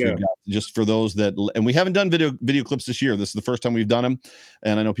this. Yeah. We've got, just for those and we haven't done video clips this year. This is the first time we've done them,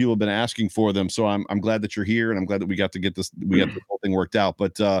 and I know people have been asking for them. So I'm glad that you're here, and I'm glad that we got to get this. We got the whole thing worked out,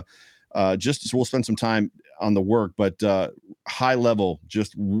 but just so we'll spend some time on the work, but high level,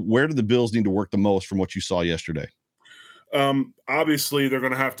 just where do the Bills need to work the most from what you saw yesterday? Obviously, they're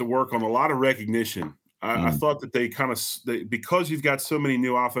going to have to work on a lot of recognition. I thought that they because you've got so many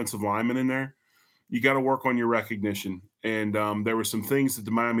new offensive linemen in there, you got to work on your recognition. And there were some things that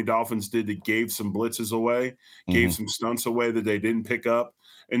the Miami Dolphins did that gave some blitzes away, gave some stunts away that they didn't pick up.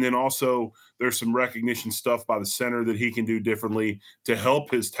 And then also there's some recognition stuff by the center that he can do differently to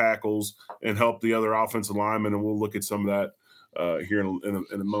help his tackles and help the other offensive linemen. And we'll look at some of that here in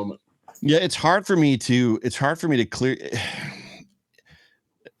a moment. Yeah, it's hard for me to clear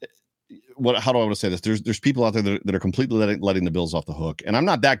how do I want to say this? There's people out there that are completely letting the Bills off the hook, and I'm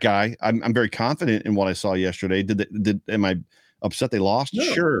not that guy. I'm very confident in what I saw yesterday. Am I upset they lost? No.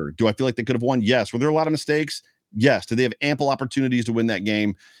 Sure. Do I feel like they could have won? Yes. Were there a lot of mistakes? Yes. Did they have ample opportunities to win that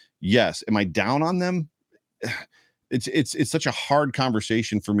game? Yes. Am I down on them? It's such a hard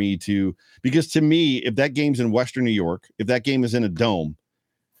conversation for me because to me, if that game's in Western New York, if that game is in a dome,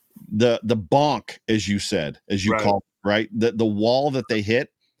 the bonk, as you said, as you call it, right? The wall that they hit,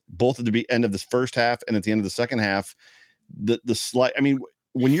 both at the end of this first half and at the end of the second half, the slight,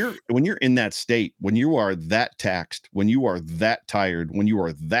 when you're in that state, when you are that taxed, when you are that tired, when you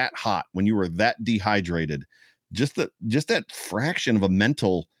are that hot, when you are that dehydrated, just that fraction of a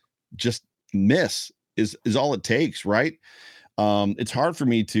mental miss is all it takes, right? It's hard for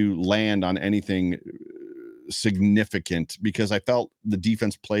me to land on anything significant because I felt the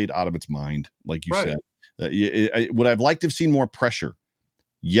defense played out of its mind, like you said. Would I've liked to have seen more pressure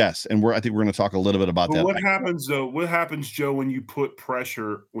Yes, and I think we're going to talk a little bit about But that. what happens, though? What happens, Joe, when you put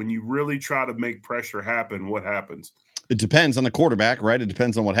pressure, when you really try to make pressure happen? What happens? It depends on the quarterback, right? It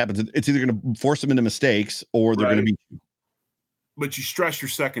depends on what happens. It's either going to force them into mistakes or they're going to beat you. But you stress your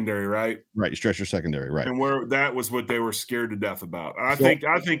secondary, right? Right, you stress your secondary, right? And where that was what they were scared to death about. And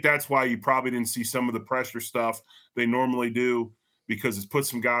I think that's why you probably didn't see some of the pressure stuff they normally do, because it's put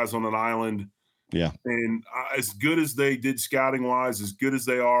some guys on an island. Yeah. And as good as they did scouting wise, as good as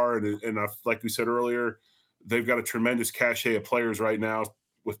they are, and like we said earlier, they've got a tremendous cachet of players right now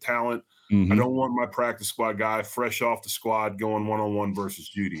with talent. I don't want my practice squad guy fresh off the squad going one-on-one versus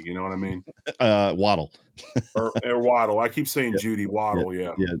Judy. You know what I mean? Waddle. or Waddle. I keep saying Judy Waddle.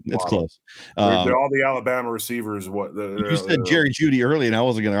 Yeah, it's close. They're all the Alabama receivers. You said Jerry Judy early, and I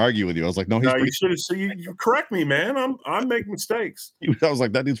wasn't going to argue with you. I was like, no, he's you should have. So you correct me, man. I'm making mistakes. I was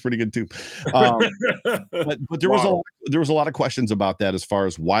like, that dude's pretty good too. But there was a lot of questions about that as far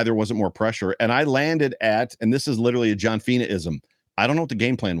as why there wasn't more pressure, and I landed at, and this is literally a John Fina-ism. I don't know what the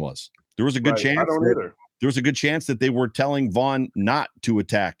game plan was. There was a good chance. I don't either. There was a good chance that they were telling Vaughn not to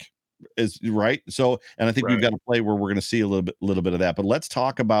attack, is right. So, and I think we've got a play where we're going to see a little bit of that. But let's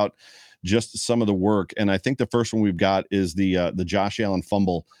talk about just some of the work. And I think the first one we've got is the Josh Allen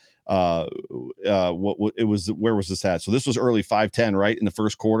fumble. What it was? Where was this at? So this was early 5-10, right, in the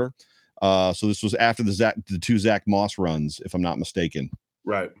first quarter. So this was after the two Zach Moss runs, if I'm not mistaken.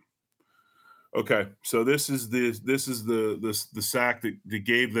 Right. Okay, so this is the sack that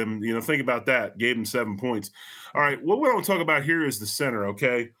gave them, think about that, gave them 7 points. All right, what we want to talk about here is the center,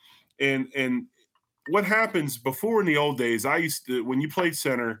 okay? And what happens before in the old days, when you played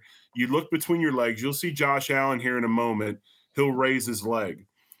center, you look between your legs. You'll see Josh Allen here in a moment. He'll raise his leg.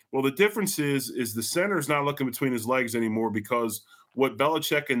 Well, the difference is the center is not looking between his legs anymore, because what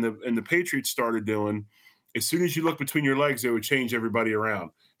Belichick and the Patriots started doing, as soon as you look between your legs, they would change everybody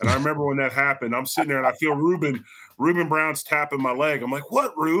around. And I remember when that happened, I'm sitting there and I feel Ruben Brown's tapping my leg. I'm like,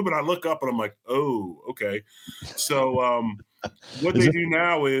 what, Rube? And I look up and I'm like, oh, okay. So what they do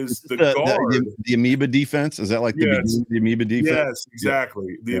now is the guard. The amoeba defense? Is that like the amoeba defense? Yes,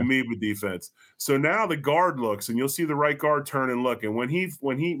 exactly. The amoeba defense. So now the guard looks, and you'll see the right guard turn and look. And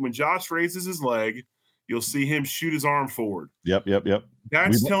when Josh raises his leg, you'll see him shoot his arm forward. Yep.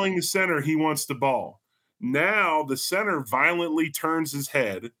 That's telling the center he wants the ball. Now the center violently turns his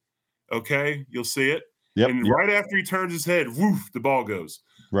head. Okay, you'll see it. And right after he turns his head, woof, the ball goes.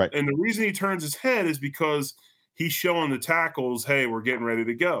 Right. And the reason he turns his head is because he's showing the tackles, hey, we're getting ready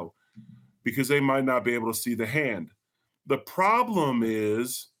to go, because they might not be able to see the hand. The problem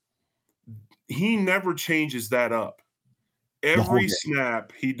is he never changes that up. Every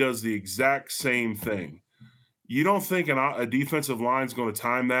snap, he does the exact same thing. You don't think a defensive line is going to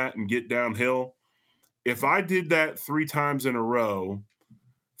time that and get downhill? If I did that 3 times in a row,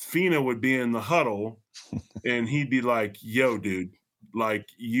 Fina would be in the huddle and he'd be like, yo, dude, like,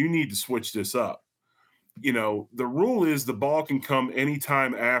 you need to switch this up. The rule is the ball can come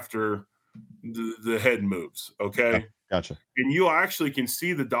anytime after the head moves. Okay. Gotcha. And you actually can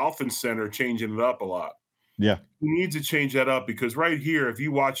see the Dolphins center changing it up a lot. Yeah. He needs to change that up, because right here, if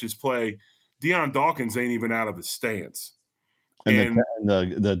you watch his play, Deion Dawkins ain't even out of the stance. And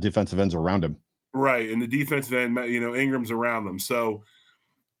the defensive ends around him. Right, and the defensive end, Ingram's around them. So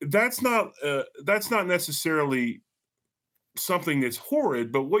that's not necessarily something that's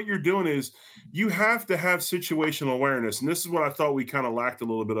horrid, but what you're doing is you have to have situational awareness, and this is what I thought we kind of lacked a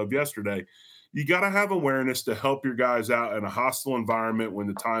little bit of yesterday. You got to have awareness to help your guys out in a hostile environment when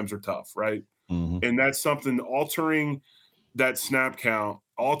the times are tough, right? Mm-hmm. And that's something, altering that snap count,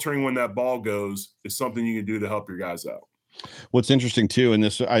 altering when that ball goes, is something you can do to help your guys out. What's interesting too, and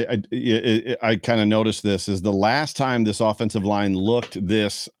this I kind of noticed this, is the last time this offensive line looked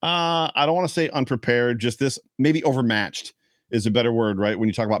this, I don't want to say unprepared, just this maybe overmatched is a better word, right? When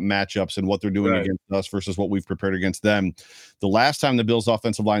you talk about matchups and what they're doing against us versus what we've prepared against them. The last time the Bills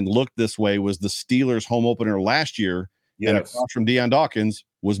offensive line looked this way was the Steelers home opener last year. Yes. And across from Deion Dawkins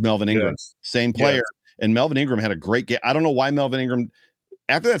was Melvin Ingram, same player. Yes. And Melvin Ingram had a great game. I don't know why Melvin Ingram,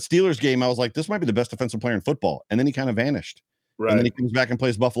 after that Steelers game, I was like, this might be the best defensive player in football. And then he kind of vanished. Right. And then he comes back and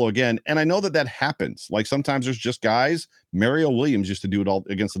plays Buffalo again. And I know that happens. Like, sometimes there's just guys. Mario Williams used to do it all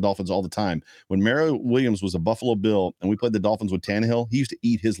against the Dolphins all the time. When Mario Williams was a Buffalo Bill and we played the Dolphins with Tannehill, he used to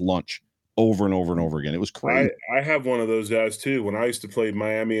eat his lunch over and over and over again. It was crazy. I have one of those guys too. When I used to play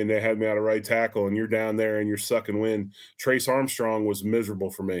Miami and they had me out of right tackle and you're down there and you're sucking wind, Trace Armstrong was miserable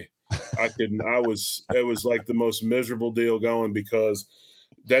for me. It was like the most miserable deal going, because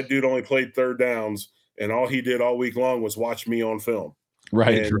that dude only played third downs. And all he did all week long was watch me on film.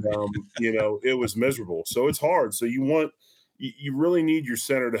 Right. And, it was miserable. So it's hard. So you want you really need your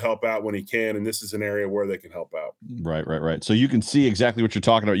center to help out when he can, and this is an area where they can help out. Right. So you can see exactly what you're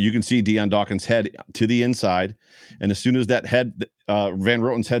talking about. You can see Dion Dawkins' head to the inside, and as soon as that head, Van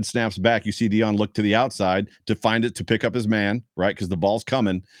Roten's head snaps back, you see Dion look to the outside to find it, to pick up his man, right? Because the ball's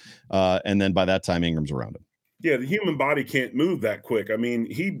coming, and then by that time Ingram's around him. Yeah, the human body can't move that quick. I mean,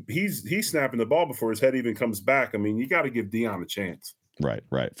 he's snapping the ball before his head even comes back. I mean, you got to give Dion a chance. Right,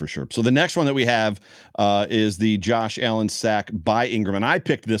 for sure. So the next one that we have is the Josh Allen sack by Ingram, and I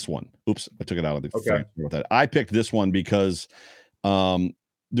picked this one. Oops, I took it out of the frame with that. I picked this one because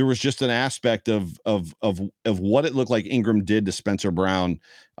there was just an aspect of what it looked like Ingram did to Spencer Brown,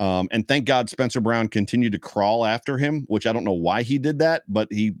 and thank God Spencer Brown continued to crawl after him, which I don't know why he did that, but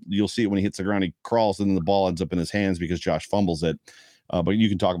you'll see it when he hits the ground. He crawls, and then the ball ends up in his hands because Josh fumbles it. But you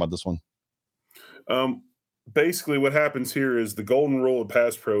can talk about this one. Basically, what happens here is the golden rule of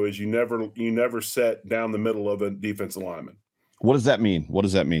pass pro is you never set down the middle of a defensive lineman. What does that mean?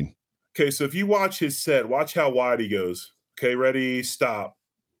 Okay, so if you watch his set, watch how wide he goes. Okay, ready, stop.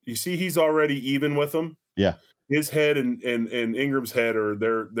 You see he's already even with him? Yeah. His head and Ingram's head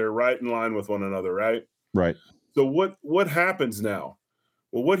they're right in line with one another, right? Right. So what happens now?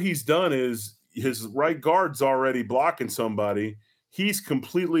 Well, what he's done is his right guard's already blocking somebody. He's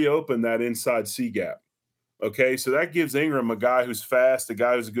completely open that inside C gap. Okay, so that gives Ingram, a guy who's fast, a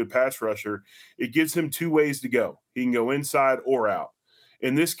guy who's a good pass rusher, it gives him two ways to go. He can go inside or out.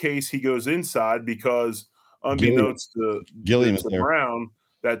 In this case, he goes inside because unbeknownst to Brown,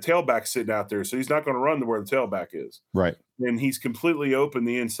 that tailback's sitting out there. So he's not going to run to where the tailback is. Right. And he's completely open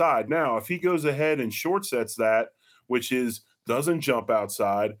the inside. Now, if he goes ahead and short sets that, which is doesn't jump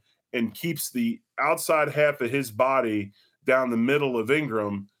outside and keeps the outside half of his body down the middle of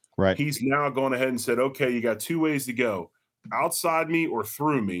Ingram, right, he's now gone ahead and said, okay, you got two ways to go, outside me or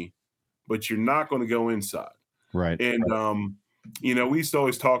through me, but you're not going to go inside. Right. And, we used to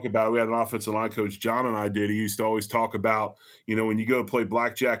always talk about, we had an offensive line coach, John and I did, he used to always talk about, when you go to play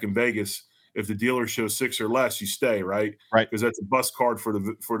blackjack in Vegas, if the dealer shows 6 or less, you stay, right? Right. Because that's a bus card for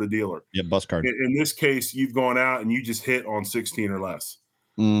the dealer. Yeah, bus card. In this case, you've gone out and you just hit on 16 or less.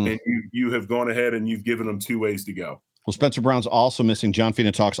 And you have gone ahead and you've given them two ways to go. Well, Spencer Brown's also missing. John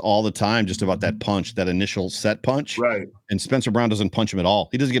Fina talks all the time just about that punch, that initial set punch. Right. And Spencer Brown doesn't punch him at all.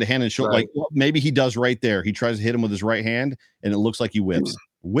 He doesn't get a hand in the shoulder. Right. Like, maybe he does right there. He tries to hit him with his right hand, and it looks like he whiffs.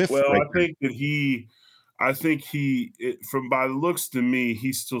 Well, right I think from by the looks to me,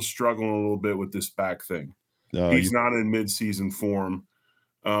 he's still struggling a little bit with this back thing. He's not in midseason form.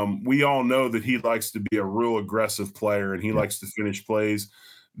 We all know that he likes to be a real aggressive player, and he likes to finish plays.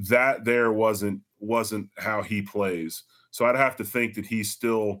 That there wasn't how he plays. So I'd have to think that he's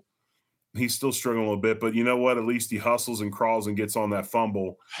still struggling a little bit, but you know what? At least he hustles and crawls and gets on that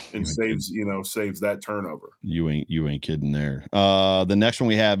fumble and saves that turnover. You ain't kidding there. The next one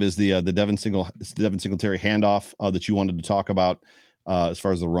we have is the Devin Singletary handoff that you wanted to talk about as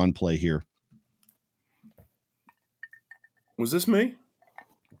far as the run play here. Was this me?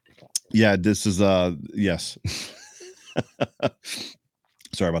 Yeah, this is yes.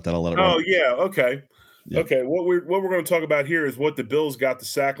 Sorry about that. I'll let it run. Oh, yeah. Okay. Yep. Okay. What we're going to talk about here is what the Bills got the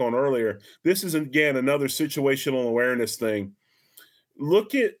sack on earlier. This is, again, another situational awareness thing.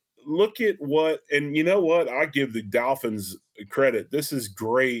 Look at what, and you know what? I give the Dolphins credit. This is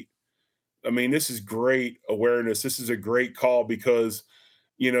great. I mean, this is great awareness. This is a great call because,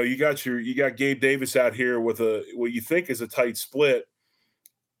 you got Gabe Davis out here with what you think is a tight split.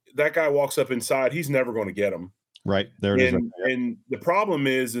 That guy walks up inside. He's never going to get him. Right. There it is. And the problem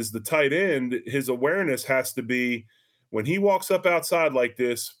is the tight end, his awareness has to be when he walks up outside like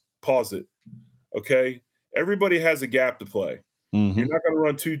this, pause it. Okay. Everybody has a gap to play. Mm-hmm. You're not going to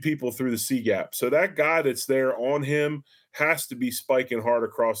run two people through the C gap. So that guy that's there on him has to be spiking hard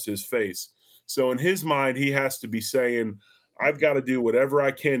across his face. So in his mind, he has to be saying, I've got to do whatever I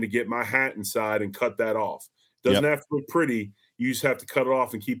can to get my hat inside and cut that off. Doesn't have to look pretty. You just have to cut it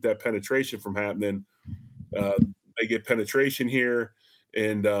off and keep that penetration from happening. They get penetration here,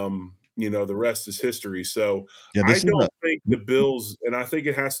 and the rest is history. So I don't think the Bills, and I think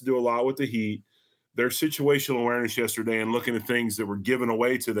it has to do a lot with the Heat, their situational awareness yesterday and looking at things that were given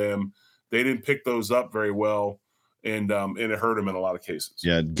away to them, they didn't pick those up very well, and it hurt them in a lot of cases.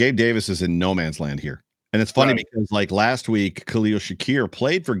 Yeah, Gabe Davis is in no man's land here. And it's funny because like last week, Khalil Shakir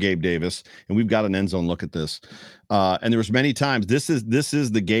played for Gabe Davis, and we've got an end zone look at this. And there was many times, this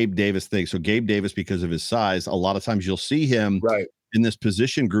is the Gabe Davis thing. So Gabe Davis, because of his size, a lot of times you'll see him in this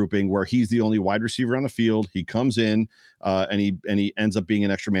position grouping where he's the only wide receiver on the field. He comes in and he ends up being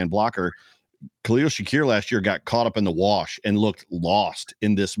an extra man blocker. Khalil Shakir last year got caught up in the wash and looked lost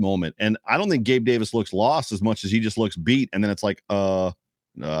in this moment. And I don't think Gabe Davis looks lost as much as he just looks beat. And then it's like, no,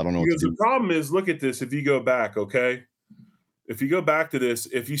 I don't know. Because the problem is, look at this. If you go back, okay, if you go back to this,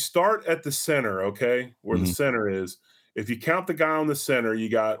 if you start at the center, okay, where the center is, if you count the guy on the center, you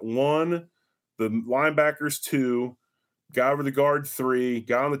got 1, the linebackers 2, guy over the guard 3,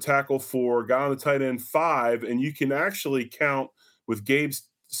 guy on the tackle 4, guy on the tight end 5, and you can actually count with Gabe's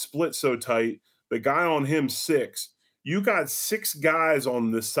split so tight, the guy on him 6. You got 6 guys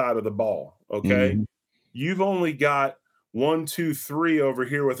on this side of the ball, okay? You've only got 1, 2, 3 over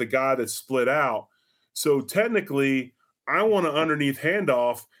here with a guy that's split out. So technically, I want to underneath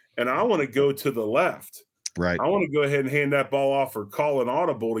handoff, and I want to go to the left. Right. I want to go ahead and hand that ball off or call an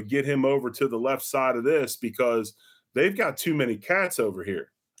audible to get him over to the left side of this because they've got too many cats over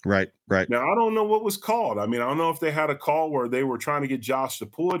here. Right. Now, I don't know what was called. I mean, I don't know if they had a call where they were trying to get Josh to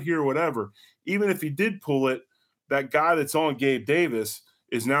pull it here or whatever. Even if he did pull it, that guy that's on Gabe Davis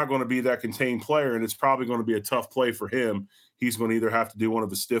is now going to be that contained player, and it's probably going to be a tough play for him. He's going to either have to do one of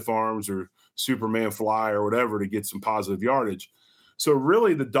his stiff arms or Superman fly or whatever to get some positive yardage. So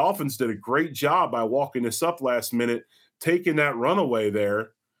really, the Dolphins did a great job by walking this up last minute, taking that runaway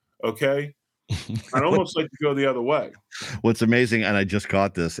there, okay? I'd almost like to go the other way. What's amazing, and I just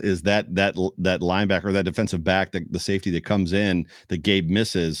caught this, is that linebacker, that defensive back, the safety that comes in, that Gabe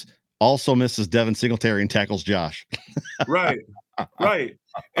misses, also misses Devin Singletary and tackles Josh. Right.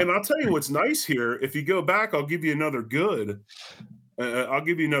 And I'll tell you what's nice here. If you go back, I'll give you another good. Look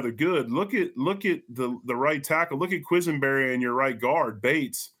at the right tackle. Look at Quisenberry and your right guard,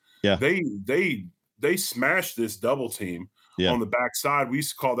 Bates. Yeah. They smashed this double team on the backside. We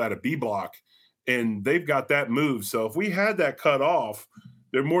used to call that a B block, and they've got that move. So if we had that cut off,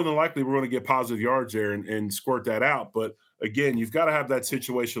 they're more than likely we're going to get positive yards there and squirt that out. But again, you've got to have that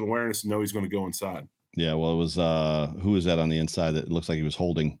situational awareness and know he's going to go inside. Yeah, well, it was who was that on the inside that looks like he was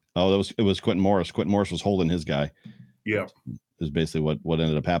holding? Oh, it was Quentin Morris. Quentin Morris was holding his guy. Yeah. Is basically what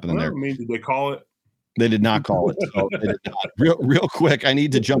ended up happening there. I mean, did they call it? They did not call it. So they did not. Real quick, I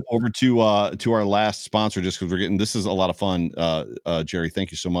need to jump over to our last sponsor just because this is a lot of fun. Jerry, thank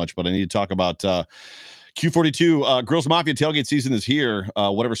you so much. But I need to talk about Q42. Grills Mafia tailgate season is here.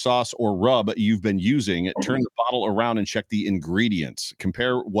 Whatever sauce or rub you've been using, turn the bottle around and check the ingredients.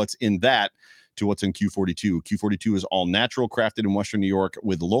 Compare what's in that to what's in Q42. Q42 is all natural, crafted in Western New York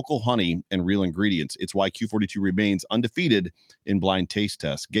with local honey and real ingredients. It's why Q42 remains undefeated in blind taste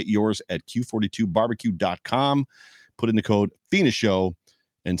tests. Get yours at Q42barbecue.com. Put in the code FINASHOW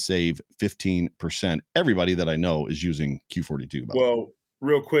and save 15%. Everybody that I know is using Q42. Well,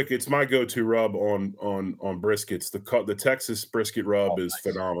 real quick, it's my go-to rub on briskets. The Texas brisket rub is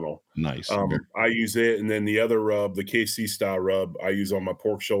phenomenal. Nice. I use it, and then the other rub, the KC style rub, I use on my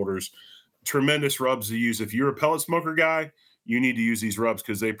pork shoulders. Tremendous rubs to use. If you're a pellet smoker guy, you need to use these rubs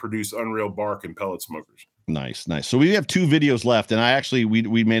because they produce unreal bark in pellet smokers. Nice. So we have 2 videos left, and I actually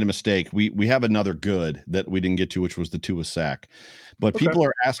we made a mistake. We have another good that we didn't get to, which was the Tua sack. But people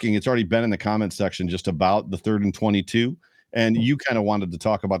are asking, it's already been in the comment section, just about the 3rd and 22. And you kind of wanted to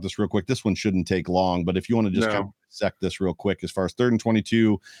talk about this real quick. This one shouldn't take long, but if you want to just kind of dissect this real quick, as far as 3rd and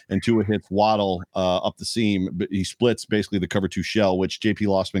 22, and Tua hits Waddle up the seam, but he splits basically the cover 2 shell, which JP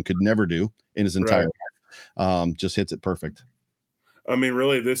Lossman could never do in his entire life. Just hits it perfect. I mean,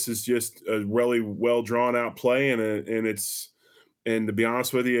 really, this is just a really well drawn out play, and to be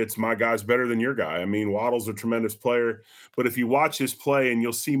honest with you, it's my guy's better than your guy. I mean, Waddle's a tremendous player, but if you watch his play, and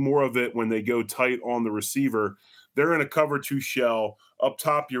you'll see more of it when they go tight on the receiver. They're in a cover 2 shell. Up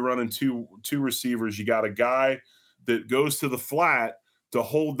top, you're running two receivers. You got a guy that goes to the flat to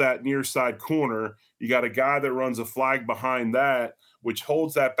hold that near side corner. You got a guy that runs a flag behind that, which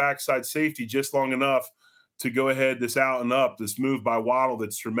holds that backside safety just long enough to go ahead this out and up, this move by Waddle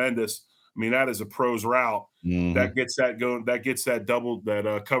that's tremendous. I mean, that is a pro's route. That gets that going. That gets that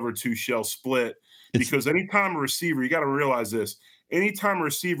cover 2 shell split. Because anytime a receiver, you got to realize this. Anytime a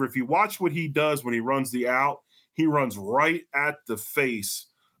receiver, if you watch what he does when he runs the out, he runs right at the face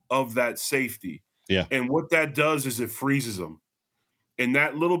of that safety. Yeah. And what that does is it freezes him. And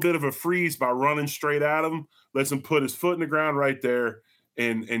that little bit of a freeze by running straight at him lets him put his foot in the ground right there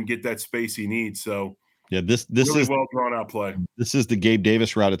and get that space he needs. So yeah, this really is well drawn out play. This is the Gabe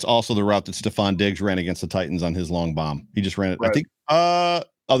Davis route. It's also the route that Stephon Diggs ran against the Titans on his long bomb. He just ran it. Right. I think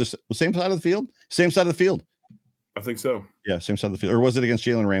the same side of the field? Same side of the field. I think so. Yeah, same side of the field. Or was it against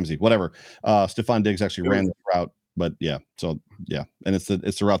Jalen Ramsey? Whatever. Stephon Diggs actually ran the route, but yeah. So yeah, and it's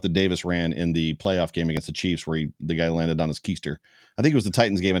the route that Davis ran in the playoff game against the Chiefs, where the guy landed on his keister. I think it was the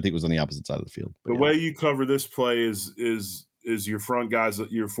Titans game. I think it was on the opposite side of the field. The way you cover this play is is your front guys,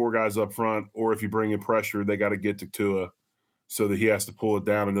 your 4 guys up front, or if you bring in pressure, they got to get to Tua so that he has to pull it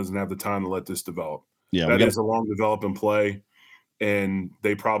down and doesn't have the time to let this develop. Yeah, that is a long developing play, and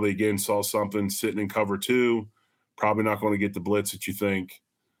they probably again saw something sitting in cover 2, probably not going to get the blitz that you think,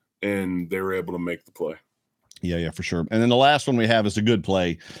 and they were able to make the play. Yeah, for sure. And then the last one we have is a good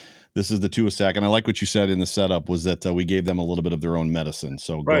play. This is the Tua sack, and I like what you said in the setup was that we gave them a little bit of their own medicine.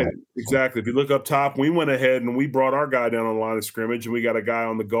 So right, exactly. If you look up top, we went ahead and we brought our guy down on the line of scrimmage, and we got a guy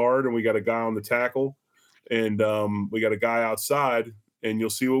on the guard, and we got a guy on the tackle, and we got a guy outside. And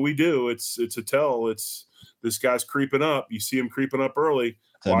you'll see what we do. It's a tell. It's this guy's creeping up. You see him creeping up early.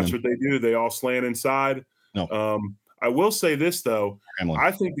 Watch what they do. They all slant inside. No. I will say this though.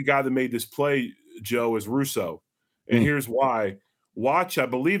 I think the guy that made this play, Joe, is Russo, and here's why. Watch, I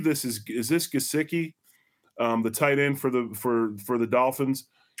believe this is this Gesicki, the tight end for the Dolphins.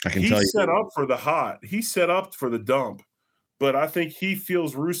 I can tell you. He's set up for the hot. He's set up for the dump, but I think he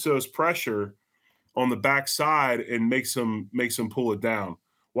feels Russo's pressure on the backside and makes him pull it down.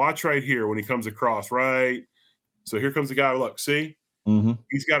 Watch right here when he comes across. Right, so here comes the guy. Look, see,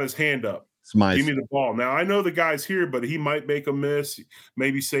 he's got his hand up. Give me the ball. Now I know the guy's here, but he might make a miss,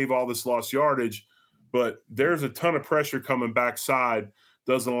 maybe save all this lost yardage. But there's a ton of pressure coming backside,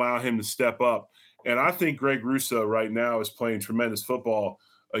 doesn't allow him to step up. And I think Greg Russo right now is playing tremendous football,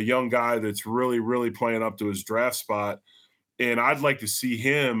 a young guy that's really, really playing up to his draft spot. And I'd like to see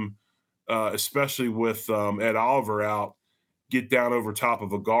him, especially with Ed Oliver out, get down over top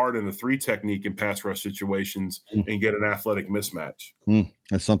of a guard in a 3 technique in pass rush situations and get an athletic mismatch.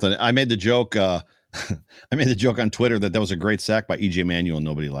 That's something. I made the joke. I made the joke on Twitter that was a great sack by EJ Manuel and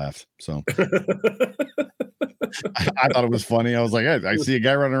nobody laughed. So I thought it was funny. I was like, hey, I see a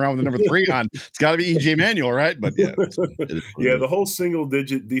guy running around with the number 3 on. It's got to be EJ Manuel, right? But yeah, the whole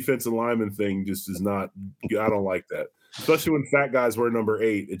single-digit defensive lineman thing just is not. I don't like that, especially when fat guys wear number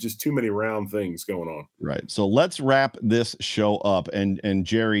 8. It's just too many round things going on. Right. So let's wrap this show up. And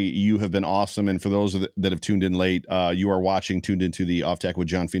Jerry, you have been awesome. And for those that have tuned in late, you are tuned into the Off Tackle with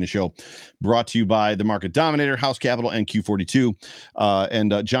John Fina show, brought to you by the Market Dominator, House Capital, and Q42.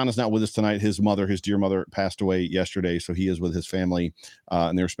 And John is not with us tonight. His dear mother, passed away yesterday. So he is with his family,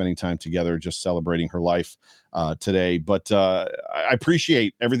 and they're spending time together, just celebrating her life today. But I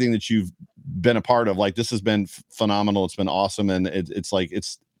appreciate everything that you've been a part of. Like, this has been phenomenal. It's been awesome. And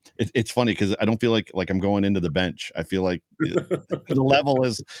it's funny because I don't feel like I'm going into the bench. I feel like the level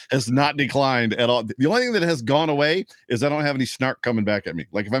has not declined at all. The only thing that has gone away is I don't have any snark coming back at me.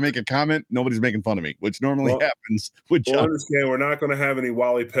 Like, if I make a comment, nobody's making fun of me, which normally happens with John. Understand, we're not going to have any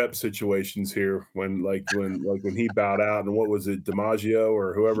Wally Pep situations here when he bowed out, and what was it, DiMaggio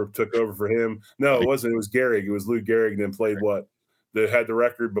or whoever took over for him? No, it wasn't. It was Gehrig. It was Lou Gehrig, and then played what? That had the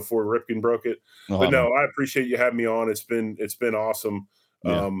record before Ripken broke it. But no, I appreciate you having me on. It's been awesome.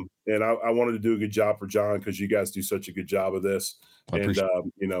 Yeah. And I wanted to do a good job for John because you guys do such a good job of this. And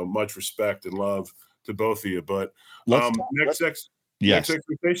much respect and love to both of you. But next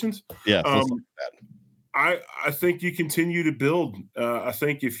expectations. Yeah. I think you continue to build. I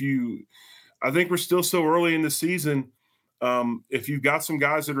think we're still so early in the season. If you've got some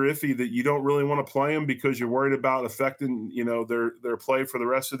guys that are iffy that you don't really want to play them because you're worried about affecting, their play for the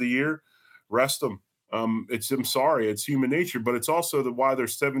rest of the year, rest them. I'm sorry, it's human nature, but it's also why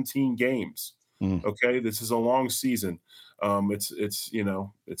there's 17 games. Okay. This is a long season. It's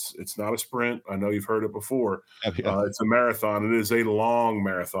not a sprint. I know you've heard it before. It's a marathon. It is a long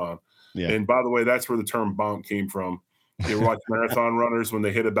marathon. Yeah. And by the way, that's where the term bonk came from. You watch marathon runners when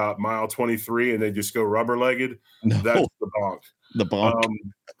they hit about mile 23 and they just go rubber-legged. No. That's the bonk. The bonk.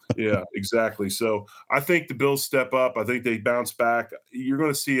 Yeah, exactly. So I think the Bills step up. I think they bounce back. You're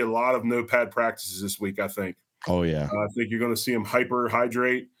going to see a lot of no-pad practices this week, I think. Oh, yeah. I think you're going to see them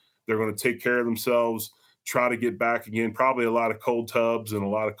hydrate. They're going to take care of themselves, try to get back again, probably a lot of cold tubs and a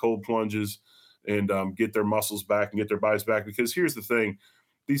lot of cold plunges, and get their muscles back and get their bodies back. Because here's the thing.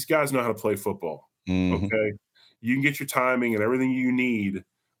 These guys know how to play football, okay? You can get your timing and everything you need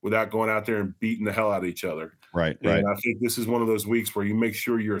without going out there and beating the hell out of each other. Right. And I think this is one of those weeks where you make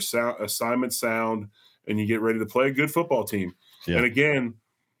sure you're assignment sound and you get ready to play a good football team. Yeah. And again,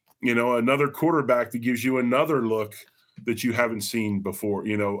 another quarterback that gives you another look that you haven't seen before,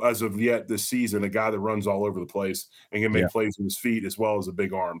 as of yet this season, a guy that runs all over the place and can make plays with his feet as well as a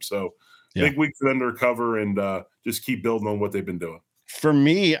big arm. So big week for them to recover and just keep building on what they've been doing. For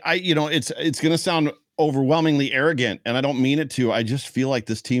me, it's going to sound overwhelmingly arrogant, and I don't mean it to. I just feel like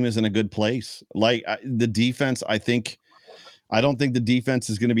this team is in a good place. Like the defense, I think I don't think the defense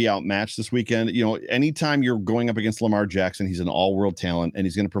is going to be outmatched this weekend. You know, anytime you're going up against Lamar Jackson, he's an all-world talent and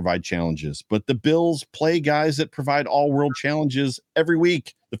he's going to provide challenges. But the Bills play guys that provide all-world challenges every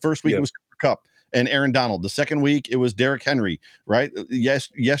week. The first week it was Cooper Kupp and Aaron Donald. The second week it was Derrick Henry, right?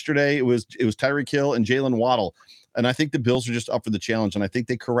 Yesterday it was Tyreek Hill and Jalen Waddle. And I think the Bills are just up for the challenge, and I think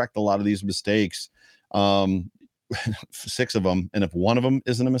they correct a lot of these mistakes. 6 of them, and if one of them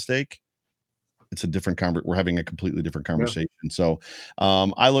isn't a mistake, it's a different we're having a completely different conversation. Yeah. So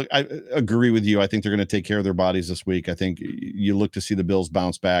I agree with you. I think they're going to take care of their bodies this week. I think you look to see the Bills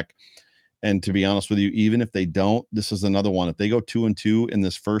bounce back. And to be honest with you, even if they don't, this is another one. If they go 2-2 in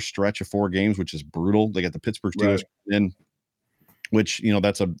this first stretch of 4 games, which is brutal, they got the Pittsburgh Steelers in, which, you know,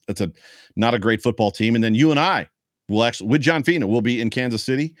 that's a not a great football team. And then you and I will actually, with John Fina, we'll be in Kansas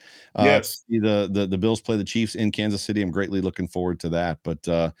City. Yes. The Bills play the Chiefs in Kansas City. I'm greatly looking forward to that. But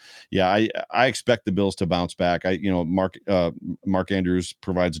I expect the Bills to bounce back. Mark Andrews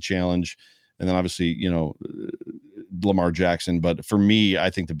provides a challenge, and then obviously, you know, Lamar Jackson. But for me, I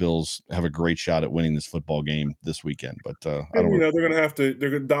think the Bills have a great shot at winning this football game this weekend. But I don't know. They're going to have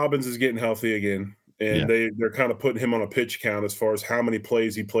to. Dobbins is getting healthy again. And they're kind of putting him on a pitch count as far as how many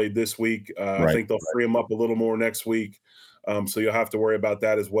plays he played this week. I think they'll free him up a little more next week. So you'll have to worry about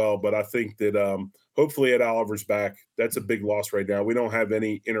that as well. But I think that hopefully Ed Oliver's back. That's a big loss right now. We don't have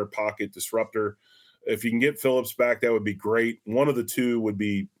any inner pocket disruptor. If you can get Phillips back, that would be great. One of the two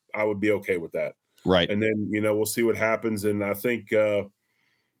I would be okay with that. Right. And then, we'll see what happens. And I think, I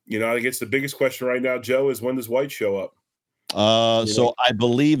guess the biggest question right now, Joe, is when does White show up? So I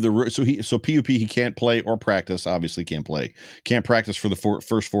believe PUP he can't play or practice. Obviously can't practice for the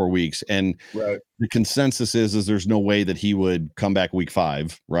first 4 weeks. And the consensus is there's no way that he would come back week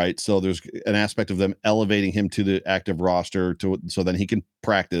 5. Right. So there's an aspect of them elevating him to the active roster so then he can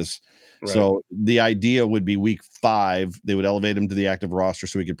practice. Right. So the idea would be week 5, they would elevate him to the active roster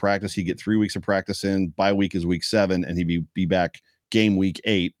so he could practice. He'd get 3 weeks of practice in. Bye week is week 7, and he'd be back game week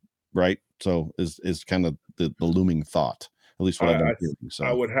 8. Right. So is kind of the looming thought. At least what I've been hearing. So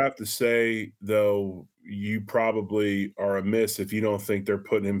I would have to say, though, you probably are amiss if you don't think they're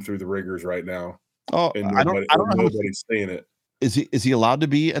putting him through the rigors right now. Oh, I don't know. Nobody's saying it. Is he allowed to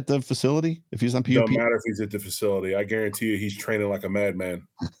be at the facility if he's on PUP? Don't matter if he's at the facility. I guarantee you, he's training like a madman.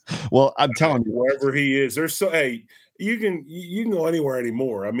 Well, I'm telling you, wherever he is, you can go anywhere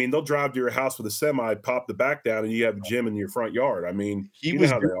anymore. I mean, they'll drive to your house with a semi, pop the back down, and you have a gym in your front yard. I mean, you know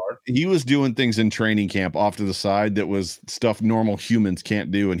how they are. He was doing things in training camp off to the side that was stuff normal humans can't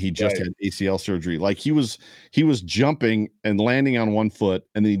do, and he just had ACL surgery. Like he was jumping and landing on one foot,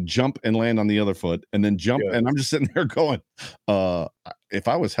 and then he'd jump and land on the other foot, and then jump. And I'm just sitting there going, if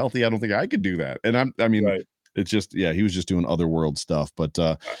I was healthy, I don't think I could do that. And it's just, he was just doing otherworld stuff. But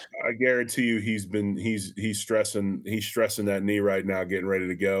I guarantee you he's stressing that knee right now, getting ready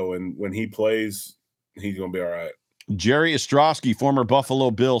to go. And when he plays, he's going to be all right. Jerry Ostrowski, former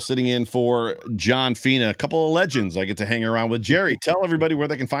Buffalo Bill, sitting in for John Fina, a couple of legends I get to hang around with. Jerry, tell everybody where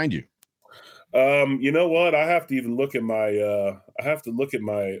they can find you. You know what? I have to even look at my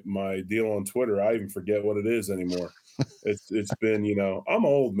my deal on Twitter. I even forget what it is anymore. It's been, I'm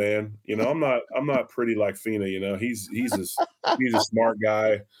old, man. I'm not pretty like Fina, he's a smart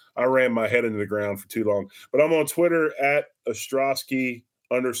guy. I ran my head into the ground for too long, but I'm on Twitter at Ostrowski_Big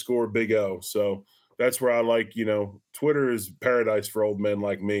O. So that's where I like, Twitter is paradise for old men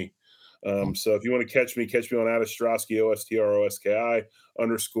like me. So if you want to catch me on at Ostrowski,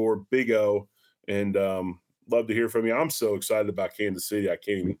 OSTROSKI_Big O. And love to hear from you. I'm so excited about Kansas City. I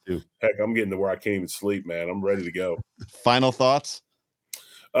can't even. Heck, I'm getting to where I can't even sleep, man. I'm ready to go. Final thoughts?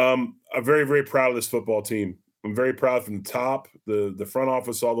 I'm very, very proud of this football team. I'm very proud from the top, the front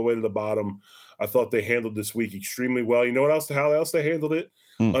office, all the way to the bottom. I thought they handled this week extremely well. You know how else they handled it?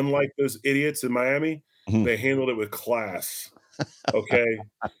 Unlike those idiots in Miami, they handled it with class. Okay.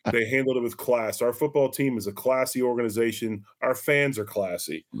 They handled it with class. Our football team is a classy organization. Our fans are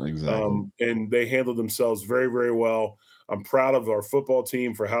classy. Exactly. And they handled themselves very, very well. I'm proud of our football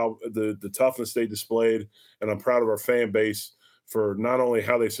team for how the toughness they displayed. And I'm proud of our fan base for not only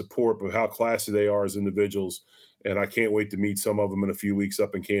how they support, but how classy they are as individuals. And I can't wait to meet some of them in a few weeks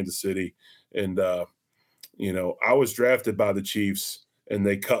up in Kansas City. And, I was drafted by the Chiefs and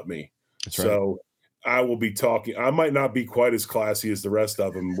they cut me. That's right. So I will be talking. I might not be quite as classy as the rest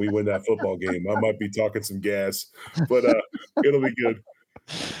of them. We win that football game. I might be talking some gas, but it'll be good.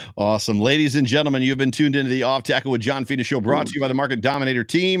 Awesome. Ladies and gentlemen, you've been tuned into the Off Tackle with John Fina show, brought to you by the Market Dominator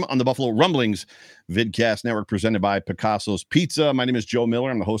team on the Buffalo Rumblings Vidcast Network, presented by Picasso's Pizza. My name is Joe Miller.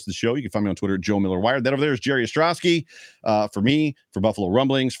 I'm the host of the show. You can find me on Twitter at Joe Miller Wired. That over there is Jerry Ostrowski for me, for Buffalo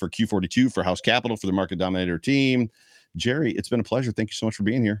Rumblings, for Q42, for House Capital, for the Market Dominator team. Jerry, it's been a pleasure. Thank you so much for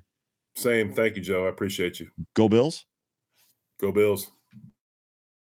being here. Same. Thank you, Joe. I appreciate you. Go Bills. Go Bills.